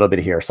quiz you a little bit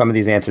here. Some of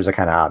these answers are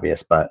kind of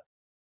obvious, but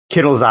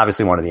Kittle is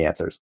obviously one of the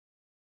answers.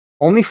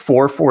 Only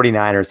 4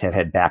 49ers have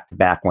had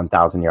back-to-back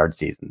 1,000-yard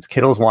seasons.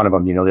 Kittle's one of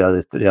them. You know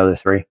the other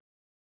 3?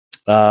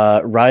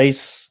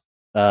 Rice,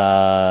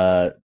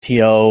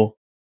 T.O.,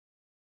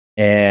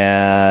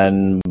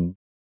 and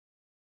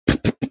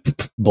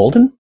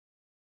Bolden?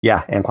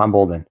 Yeah, Anquan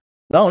Bolden.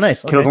 Oh,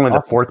 nice. Kittle's only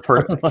the fourth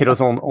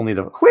Kittle's only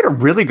who had a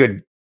really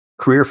good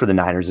career for the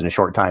Niners in a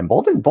short time.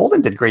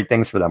 Bolden did great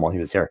things for them while he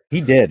was here. He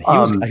did. He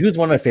was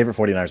one of my favorite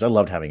 49ers. I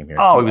loved having him here.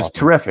 Oh, he was awesome.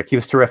 Terrific. He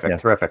was terrific. Yeah.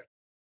 Terrific.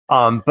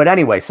 But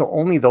anyway, so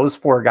only those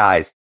 4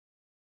 guys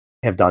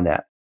have done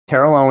that.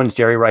 Terrell Owens,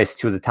 Jerry Rice,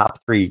 2 of the top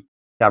 3 to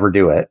ever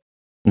do it.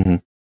 Mm-hmm.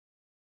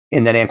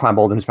 And then Anquan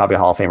Boldin is probably a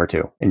Hall of Famer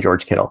too, and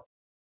George Kittle.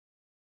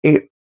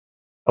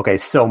 Okay,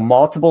 so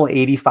multiple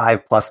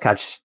 85-plus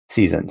catch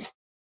seasons.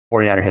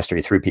 49er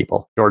history, 3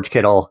 people. George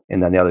Kittle,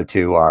 and then the other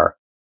 2 are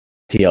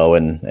T.O.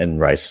 and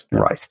Rice.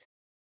 Rice.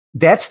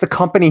 That's the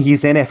company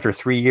he's in after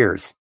 3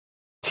 years.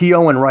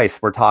 T.O. and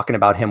Rice, we're talking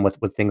about him with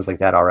things like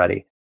that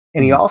already.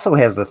 And he also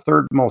has the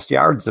 3rd most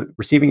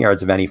receiving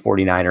yards of any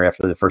 49er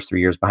after the first 3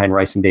 years, behind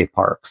Rice and Dave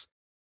Parks.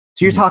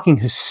 So you're talking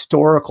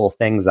historical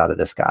things out of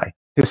this guy.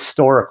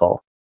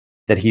 Historical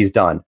that he's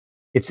done.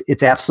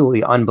 It's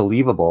absolutely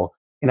unbelievable.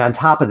 And on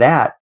top of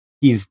that,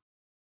 he's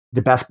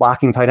the best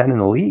blocking tight end in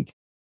the league.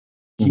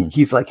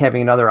 He's like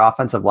having another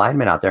offensive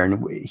lineman out there.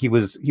 And he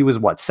was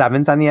what,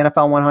 7th on the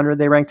NFL 100?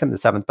 They ranked him the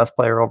 7th best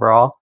player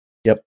overall.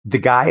 Yep. The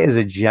guy is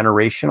a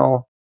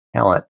generational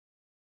talent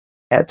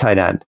at tight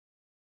end.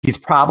 He's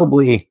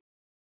probably,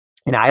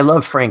 and I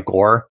love Frank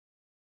Gore,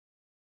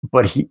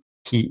 but he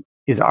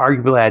is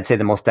arguably, I'd say,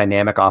 the most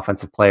dynamic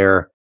offensive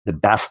player, the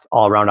best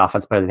all-around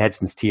offensive player they've had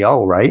since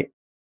T.O., right?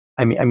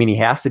 I mean, he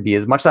has to be.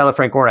 As much as I love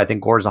Frank Gore, I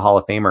think Gore's a Hall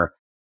of Famer.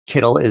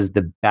 Kittle is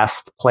the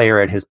best player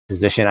at his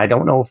position. I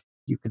don't know if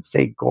you could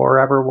say Gore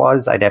ever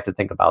was. I'd have to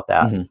think about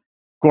that. Mm-hmm.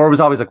 Gore was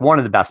always like one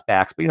of the best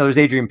backs, but there's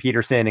Adrian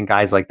Peterson and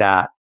guys like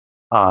that.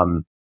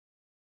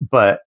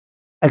 But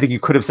I think you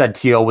could have said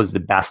T.O. was the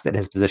best at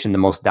his position, the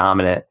most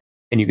dominant.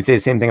 And you could say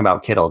the same thing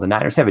about Kittle. The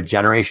Niners have a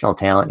generational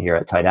talent here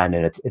at tight end,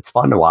 and it's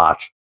fun to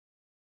watch.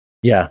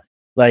 Yeah.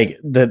 Like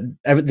the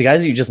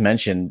guys that you just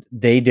mentioned,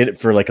 they did it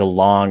for like a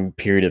long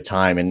period of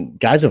time, and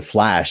guys have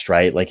flashed,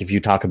 right? Like if you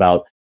talk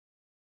about,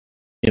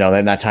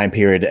 in that time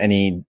period,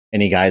 any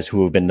guys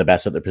who have been the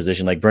best at their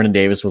position, like Vernon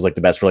Davis was like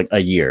the best for like a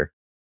year.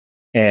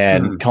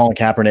 And Colin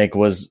Kaepernick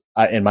was,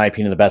 in my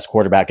opinion, the best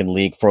quarterback in the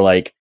league for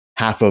like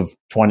half of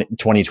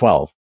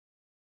 2012.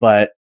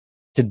 But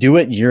to do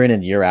it year in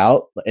and year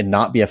out and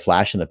not be a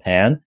flash in the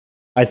pan,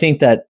 I think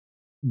that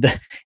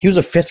he was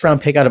a 5th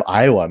round pick out of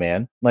Iowa,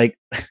 man. Like,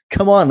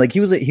 come on. Like he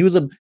was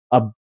a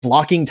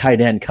blocking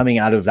tight end coming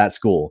out of that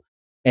school.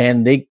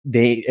 And they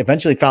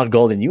eventually found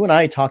gold. And you and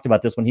I talked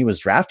about this when he was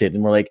drafted,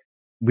 and we're like,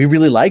 we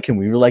really like him.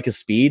 We really like his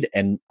speed.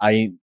 And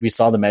we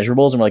saw the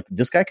measurables, and we're like,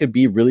 this guy could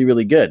be really,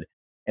 really good.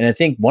 And I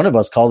think one of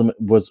us called him,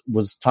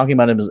 was talking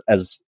about him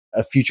as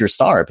a future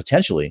star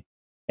potentially.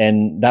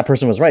 And that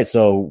person was right.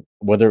 So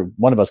whether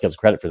one of us gets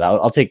credit for that,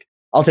 I'll take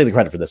the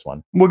credit for this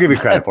one. We'll give you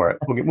credit for it.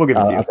 We'll give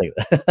it to you. I'll take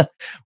it.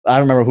 I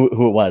don't remember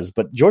who it was,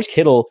 but George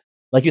Kittle,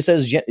 like you said,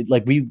 is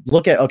like we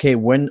look at, okay,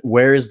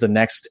 where is the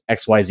next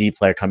XYZ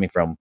player coming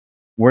from?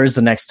 Where's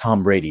the next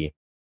Tom Brady?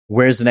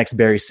 Where's the next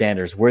Barry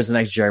Sanders? Where's the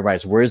next Jerry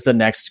Rice? Where's the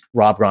next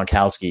Rob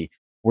Gronkowski?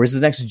 Where's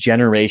the next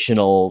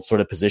generational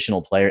sort of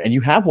positional player? And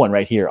you have one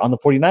right here on the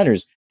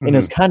 49ers. And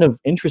it's kind of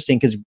interesting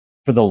because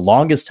for the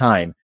longest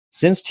time,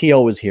 since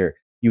T.O. was here,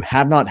 you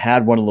have not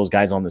had one of those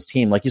guys on this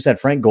team. Like you said,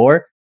 Frank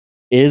Gore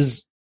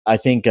is, I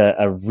think,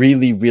 a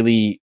really,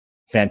 really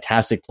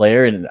fantastic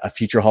player and a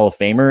future Hall of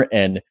Famer,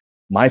 and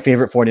my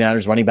favorite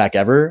 49ers running back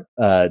ever.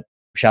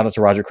 Shout out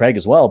to Roger Craig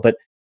as well. But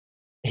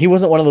he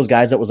wasn't one of those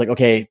guys that was like,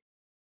 okay,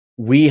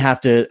 we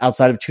have to,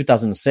 outside of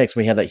 2006,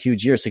 we had that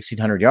huge year,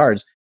 1,600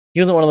 yards. He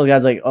wasn't one of those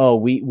guys like, oh,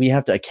 we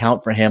have to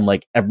account for him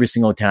like every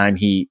single time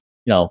he,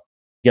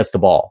 gets the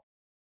ball.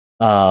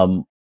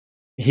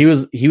 He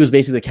was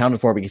basically accounted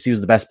for because he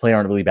was the best player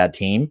on a really bad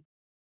team.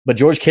 But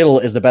George Kittle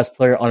is the best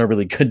player on a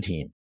really good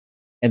team.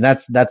 And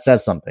that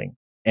says something.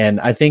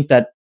 And I think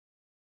that,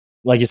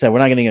 like you said, we're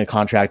not getting a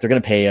contract. They're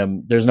going to pay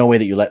him. There's no way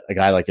that you let a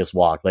guy like this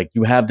walk. Like,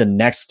 you have the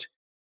next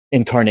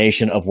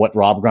incarnation of what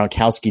Rob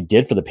Gronkowski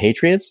did for the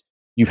Patriots.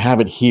 You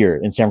have it here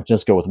in San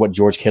Francisco with what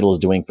George Kittle is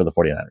doing for the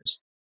 49ers.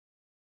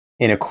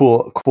 And a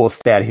cool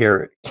stat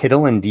here,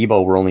 Kittle and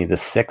Debo were only the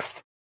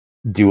 6th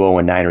duo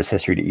in Niners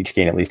history to each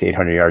gain at least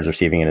 800 yards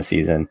receiving in a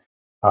season.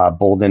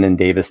 Boldin and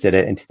Davis did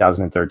it in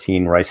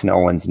 2013, Rice and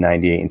Owens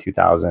 98 and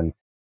 2000,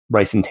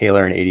 Rice and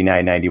Taylor in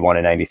 89, 91,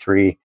 and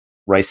 93,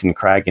 Rice and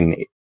Craig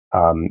in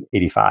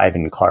 85,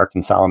 and Clark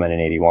and Solomon in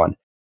 81.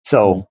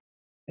 So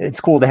it's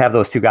cool to have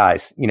those two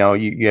guys.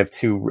 You have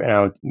two, we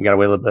got to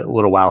wait a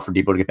little while for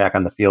Debo to get back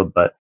on the field,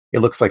 but it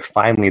looks like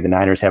finally the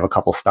Niners have a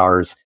couple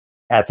stars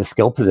at the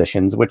skill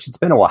positions, which it's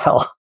been a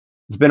while.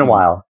 It's been a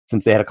while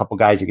since they had a couple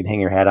guys you can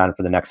hang your hat on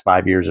for the next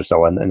 5 years or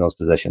so in those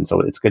positions.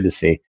 So it's good to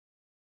see.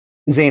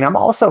 Zane, I'm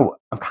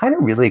kind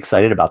of really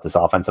excited about this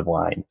offensive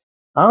line.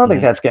 I don't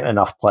think that's getting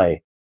enough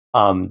play.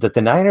 That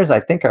the Niners, I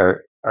think,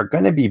 are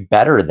going to be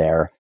better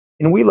there.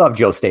 And we love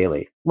Joe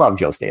Staley. Love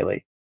Joe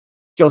Staley.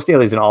 Joe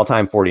Staley's an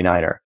all-time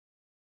 49er.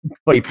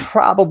 But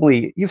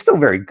he was still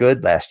very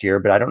good last year,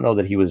 but I don't know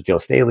that he was Joe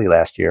Staley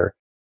last year.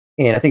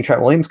 And I think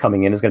Trent Williams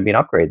coming in is going to be an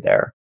upgrade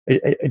there.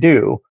 I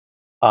do.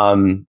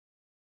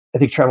 I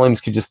think Trent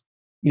Williams could just,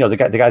 the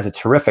guy's a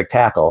terrific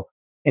tackle.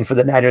 And for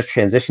the Niners,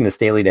 transition to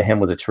Staley to him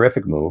was a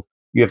terrific move.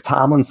 You have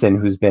Tomlinson,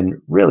 who's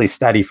been really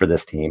steady for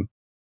this team.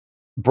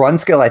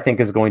 Brunskill, I think,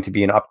 is going to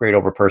be an upgrade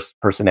over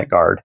person at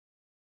guard.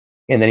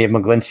 And then you have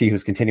McGlinchey,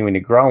 who's continuing to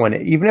grow. And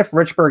even if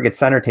Richburg at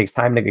center takes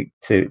time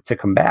to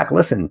come back,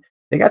 listen,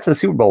 they got to the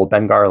Super Bowl with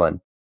Ben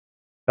Garland.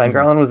 Ben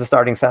Garland was the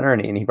starting center,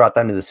 and he brought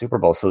them to the Super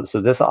Bowl. So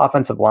this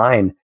offensive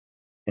line,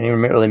 and you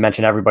really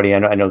mentioned everybody.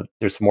 I know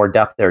there's more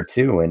depth there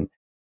too. And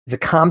is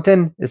it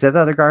Compton? Is that the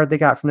other guard they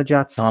got from the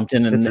Jets?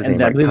 Compton,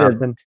 and I believe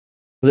Compton.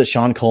 Was it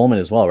Sean Coleman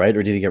as well, right?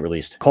 Or did he get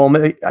released?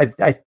 Coleman,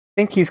 I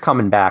think he's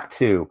coming back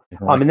too.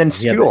 And then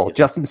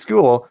Justin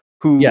Skule,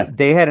 who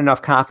they had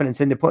enough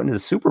confidence in to put into the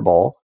Super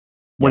Bowl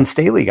when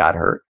Staley got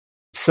hurt.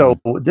 So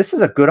this is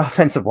a good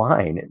offensive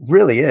line. It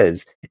really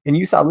is. And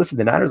you saw, listen,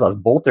 the Niners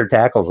lost both their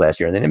tackles last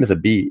year, and they didn't miss a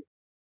beat.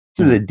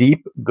 This is a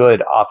deep,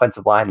 good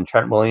offensive line, and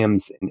Trent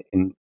Williams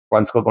and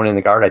Brunskill going in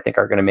the guard, I think,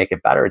 are going to make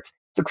it better. It's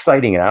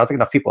exciting, and I don't think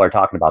enough people are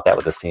talking about that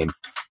with this team.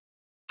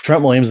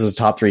 Trent Williams is a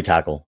top 3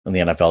 tackle in the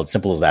NFL. It's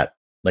simple as that.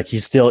 Like,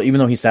 he's still, even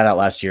though he sat out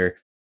last year,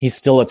 he's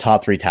still a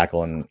top 3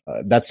 tackle, and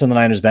that's to the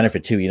Niners'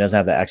 benefit too. He doesn't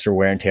have the extra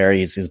wear and tear.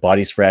 His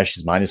body's fresh,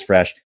 his mind is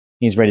fresh.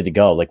 He's ready to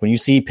go. Like, when you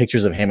see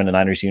pictures of him in a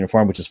Niners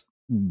uniform, which is,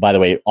 by the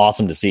way,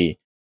 awesome to see,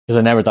 because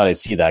I never thought I'd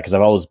see that, because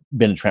I've always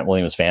been a Trent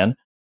Williams fan.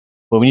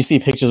 But when you see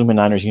pictures of him in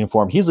a Niners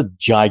uniform, he's a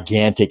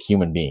gigantic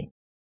human being.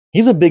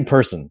 He's a big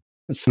person.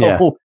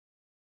 So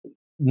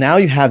now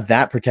you have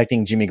that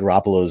protecting Jimmy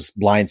Garoppolo's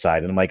blind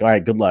side. And I'm like, all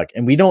right, good luck.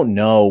 And we don't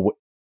know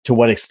to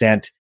what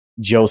extent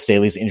Joe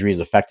Staley's injuries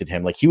affected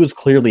him. Like, he was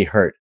clearly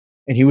hurt,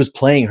 and he was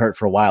playing hurt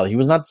for a while. He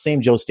was not the same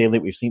Joe Staley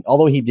we've seen,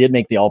 although he did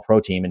make the All-Pro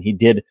team, and he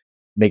did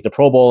make the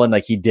Pro Bowl, and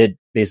like, he did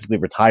basically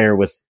retire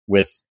with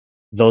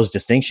those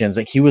distinctions.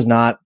 Like, he was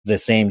not the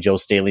same Joe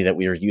Staley that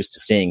we were used to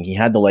seeing. He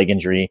had the leg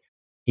injury.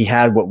 He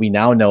had what we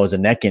now know as a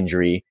neck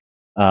injury.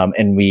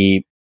 And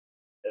we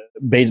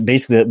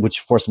basically, which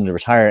forced him to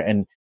retire.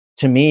 And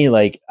to me,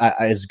 like,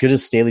 as good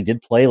as Staley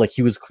did play, like,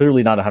 he was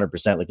clearly not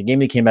 100%. Like, the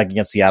game he came back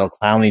against Seattle,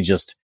 Clowney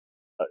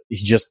he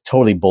just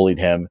totally bullied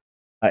him.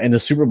 In the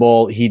Super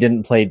Bowl, he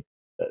didn't play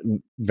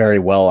very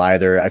well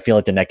either. I feel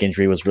like the neck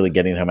injury was really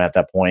getting him at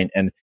that point.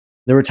 And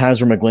there were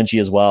times where McGlinchey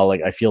as well.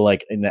 Like, I feel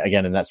like in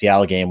that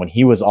Seattle game, when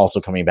he was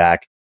also coming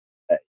back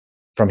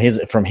from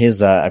his,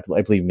 I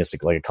believe he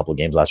missed like a couple of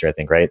games last year, I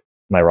think, right?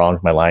 Am I wrong?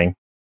 Am I lying?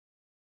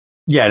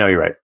 Yeah, no,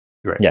 you're right.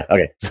 You're right. Yeah.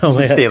 Okay. So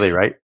Staley,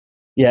 right?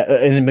 Yeah.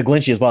 And then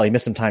McGlinchey as well. He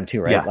missed some time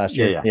too, right? Last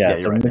year. Yeah.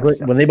 So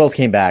right. When they both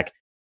came back,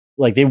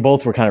 like, they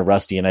both were kind of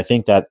rusty. And I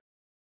think that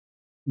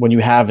when you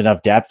have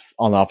enough depth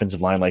on the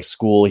offensive line, like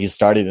Skule, he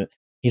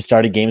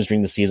started games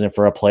during the season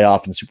for a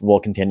playoff and Super Bowl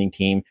contending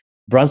team.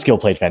 Brunskill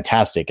played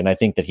fantastic, and I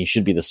think that he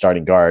should be the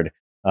starting guard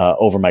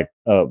over Mike.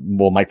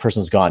 Mike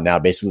Person's gone now.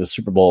 Basically, the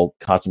Super Bowl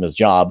cost him his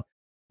job,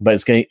 but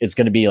it's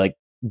going to be like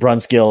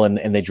Brunskill,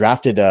 and they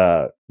drafted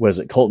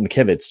Colton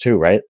McKivitz too,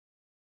 right?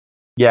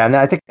 Yeah, and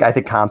I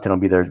think Compton will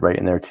be there right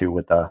in there too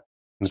with the.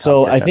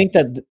 So I think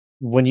that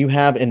when you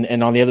have,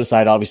 and on the other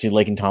side, obviously,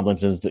 Laken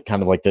Tomlinson is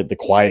kind of like the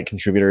quiet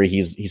contributor.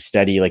 He's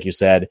steady, like you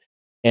said.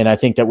 And I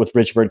think that with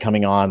Rich Bird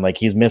coming on, like,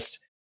 he's missed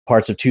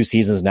parts of 2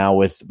 seasons now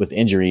with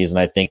injuries. And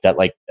I think that,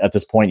 like, at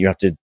this point, you have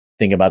to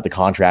think about the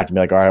contract and be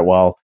like, all right,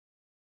 well,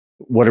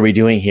 what are we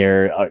doing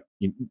here?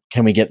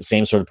 Can we get the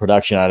same sort of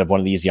production out of one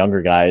of these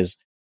younger guys?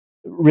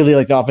 Really,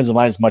 like, the offensive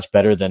line is much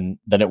better than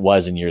it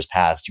was in years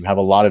past. You have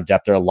a lot of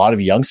depth there, a lot of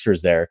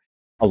youngsters there,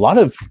 a lot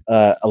of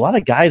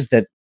guys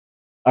that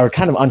are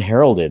kind of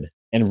unheralded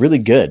and really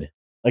good.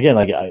 Again,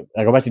 like,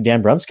 I go back to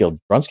Dan Brunskill.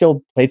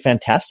 Brunskill played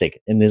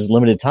fantastic in his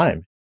limited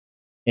time.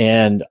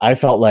 And I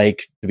felt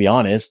like, to be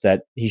honest,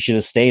 that he should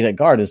have stayed at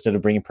guard instead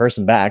of bringing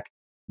Person back.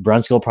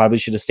 Brunskill probably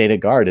should have stayed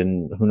at guard,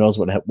 and who knows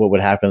what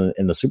would happen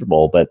in the Super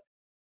Bowl. But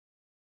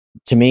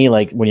to me,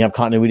 like, when you have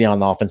continuity on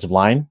the offensive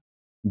line,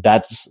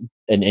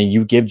 and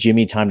you give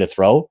Jimmy time to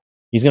throw,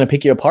 he's going to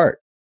pick you apart.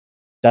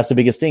 That's the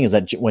biggest thing, is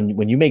that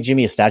when you make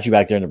Jimmy a statue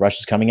back there and the rush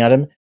is coming at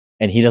him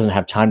and he doesn't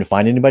have time to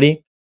find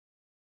anybody,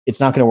 it's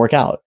not going to work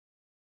out.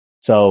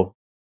 So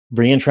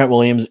bringing in Trent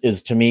Williams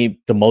is, to me,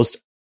 the most,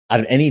 out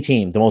of any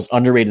team, the most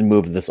underrated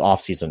move of this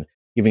offseason.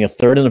 Giving a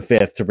 3rd and a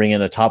 5th to bring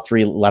in a top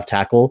 3 left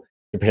tackle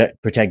to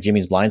protect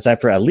Jimmy's blind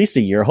side for at least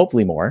a year,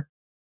 hopefully more,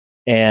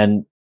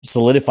 and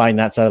solidifying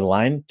that side of the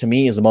line, to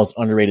me, is the most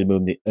underrated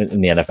move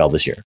in the NFL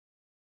this year.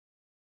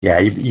 Yeah,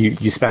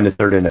 you spend a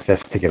 3rd and a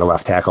 5th to get a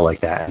left tackle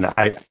like that. And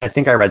I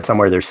think I read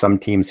somewhere there's some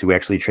teams who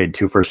actually trade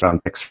 2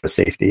 first-round picks for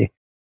safety.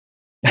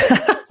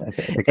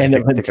 And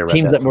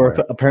teams that were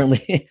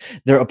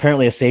they're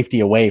apparently a safety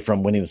away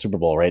from winning the Super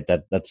Bowl, right?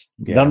 That's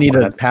you don't need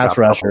a pass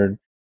rush or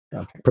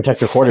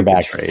protect their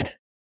quarterbacks.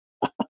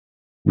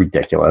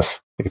 Ridiculous.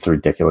 I think it's a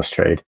ridiculous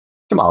trade.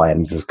 Jamal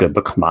Adams is good,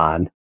 but come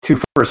on,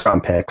 2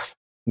 first-round picks.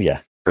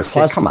 Yeah,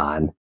 come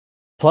on.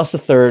 Plus a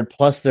 3rd,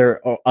 plus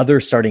their other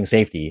starting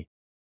safety.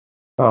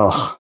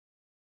 Oh,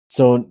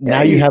 so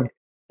now you have.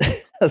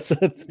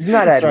 He's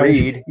not Ed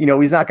Reed. You know,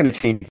 he's not going to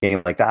change the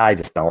game like that. I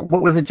just don't.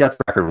 What was the Jets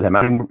record with him?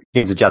 How many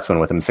games the Jets win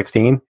with him?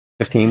 16,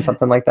 15,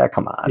 something like that?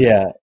 Come on.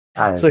 Yeah.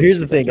 So here's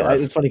the thing.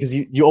 It's funny because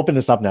you open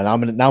this up now. Now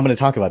I'm going to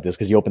talk about this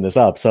because you opened this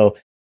up. So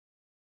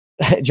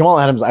Jamal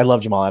Adams, I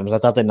love Jamal Adams. I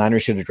thought the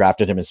Niners should have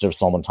drafted him instead of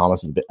Solomon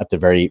Thomas at the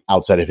very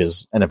outset of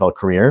his NFL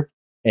career.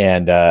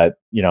 And,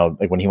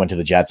 like, when he went to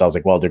the Jets, I was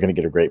like, well, they're going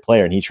to get a great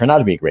player. And he turned out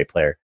to be a great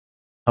player.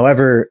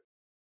 However,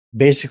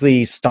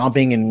 basically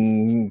stomping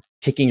and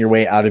kicking your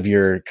way out of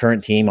your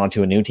current team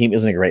onto a new team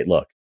isn't a great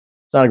look.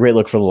 It's not a great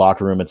look for the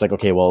locker room. It's like,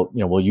 okay, well,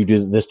 will you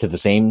do this to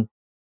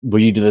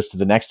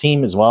the next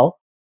team as well?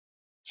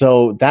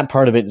 So that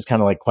part of it is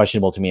kind of like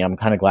questionable to me. I'm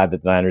kind of glad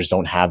that the Niners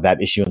don't have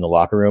that issue in the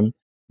locker room.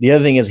 The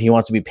other thing is he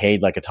wants to be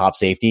paid like a top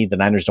safety. The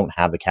Niners don't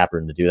have the cap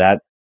room to do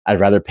that. I'd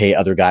rather pay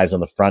other guys on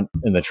the front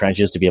in the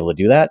trenches to be able to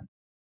do that.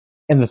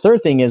 And the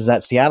third thing is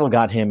that Seattle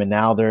got him, and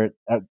now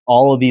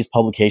all of these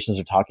publications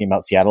are talking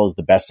about Seattle as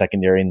the best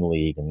secondary in the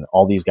league, and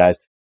all these guys,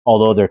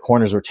 although their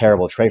corners were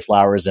terrible, Trey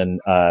Flowers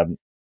and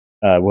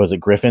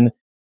Griffin,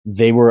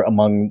 they were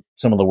among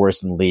some of the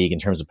worst in the league in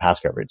terms of pass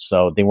coverage.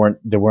 So they weren't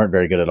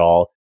very good at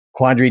all.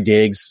 Quandre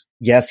Diggs,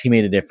 yes, he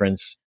made a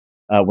difference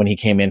when he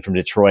came in from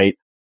Detroit.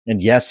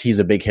 And yes, he's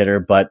a big hitter,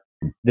 but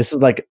this is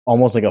like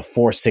almost like a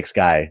 4'6"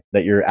 guy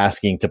that you're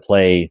asking to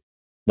play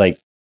like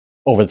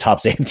over the top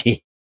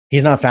safety.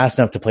 He's not fast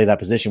enough to play that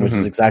position, which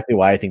is exactly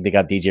why I think they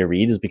got DJ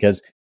Reed, is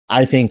because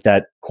I think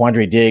that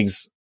Quandre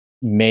Diggs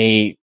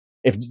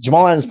if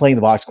Jamal Adams is playing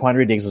the box,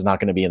 Quandre Diggs is not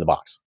going to be in the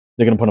box.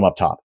 They're going to put him up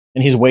top,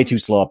 and he's way too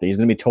slow up there. He's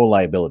going to be a total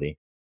liability.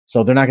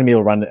 So they're not going to be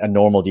able to run a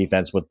normal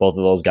defense with both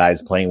of those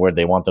guys playing where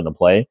they want them to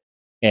play.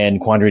 And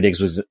Quandre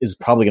Diggs is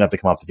probably going to have to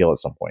come off the field at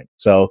some point.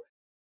 So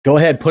go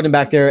ahead, put him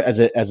back there as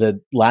a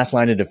last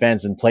line of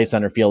defense and play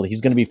center field.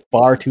 He's going to be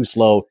far too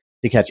slow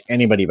to catch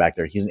anybody back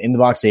there. He's an in the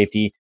box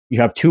safety. You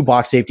have 2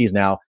 box safeties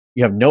now.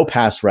 You have no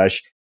pass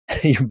rush.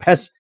 Your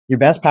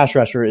best pass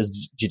rusher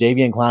is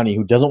Jadeveon Clowney,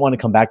 who doesn't want to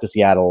come back to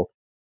Seattle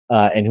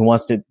and who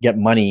wants to get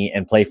money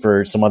and play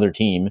for some other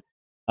team.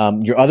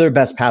 Your other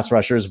best pass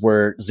rushers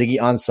were Ziggy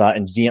Ansah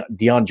and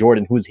Dion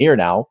Jordan, who's here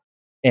now.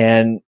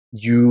 And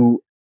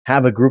you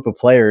have a group of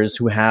players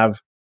who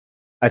have,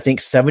 I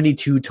think,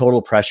 72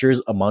 total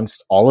pressures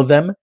amongst all of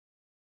them,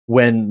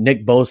 when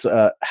Nick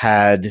Bosa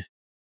had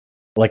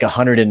like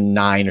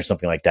 109 or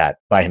something like that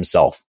by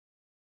himself.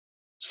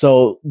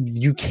 So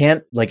you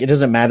can't, it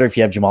doesn't matter if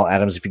you have Jamal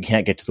Adams if you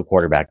can't get to the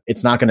quarterback.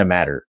 It's not going to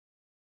matter.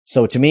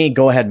 So to me,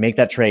 go ahead, make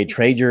that trade.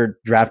 Trade your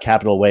draft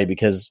capital away,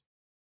 because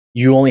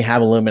you only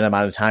have a limited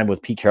amount of time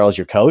with Pete Carroll as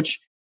your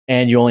coach,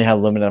 and you only have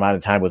a limited amount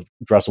of time with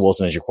Russell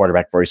Wilson as your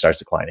quarterback before he starts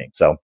declining.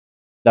 So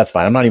that's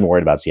fine. I'm not even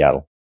worried about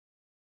Seattle.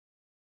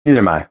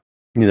 Neither am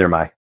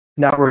I.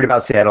 Not worried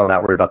about Seattle,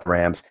 not worried about the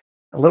Rams.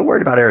 A little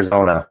worried about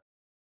Arizona.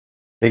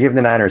 They give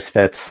the Niners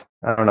fits.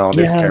 I don't know.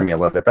 They scare me a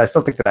little bit, but I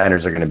still think the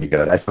Niners are going to be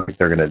good. I still think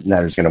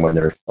Niners are going to win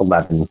their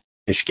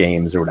 11-ish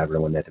games or whatever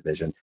to win that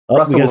division.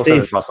 Russell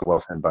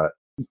Wilson, but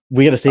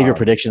we got to save your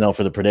prediction though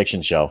for the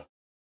prediction show.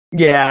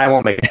 Yeah, I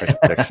won't make a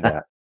prediction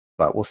yet,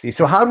 but we'll see.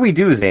 So how do we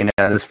do, Zane,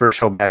 on this first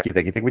show back? You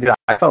think we did?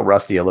 I felt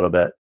rusty a little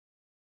bit.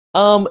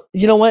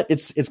 You know what?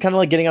 It's kind of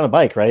like getting on a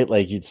bike, right?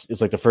 Like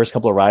it's like the first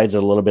couple of rides are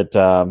a little bit,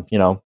 they're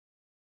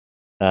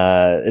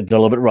a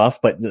little bit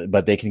rough,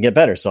 but they can get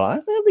better. So I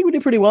think we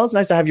did pretty well. It's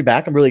nice to have you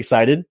back. I'm really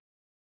excited.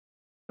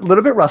 A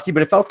little bit rusty,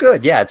 but it felt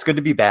good. Yeah, it's good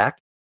to be back.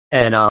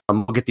 And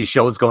we'll get these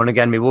shows going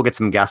again. Maybe we'll get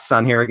some guests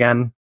on here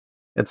again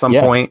at some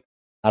point.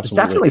 Absolutely. There's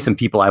definitely some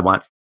people I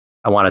want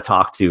to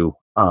talk to.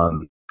 I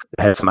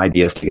had some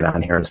ideas to get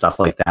on here and stuff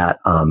like that.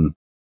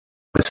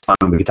 It's fun.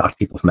 We can talk to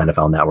people from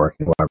NFL Network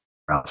and whatever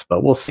else,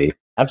 but we'll see.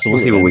 Absolutely.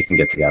 We'll see what we can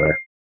get together.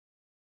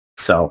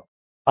 So,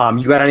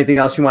 you got anything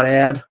else you want to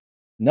add?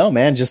 No,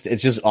 man, it's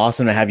just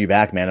awesome to have you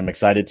back, man. I'm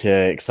excited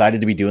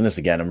to be doing this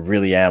again. I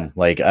really am.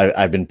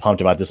 I've been pumped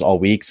about this all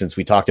week since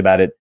we talked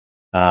about it.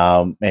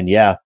 So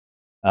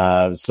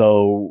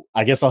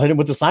I guess I'll hit him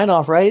with the sign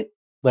off, right?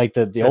 Like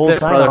the old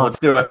sign off. Let's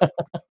do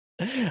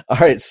it. All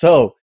right.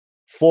 So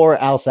for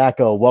Al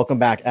Sacco, welcome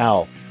back,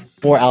 Al.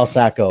 For Al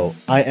Sacco,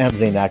 I am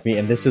Zane Nacby,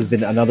 and this has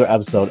been another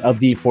episode of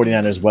the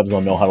 49ers Web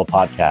Zone No Huddle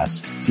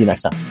podcast. See you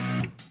next time.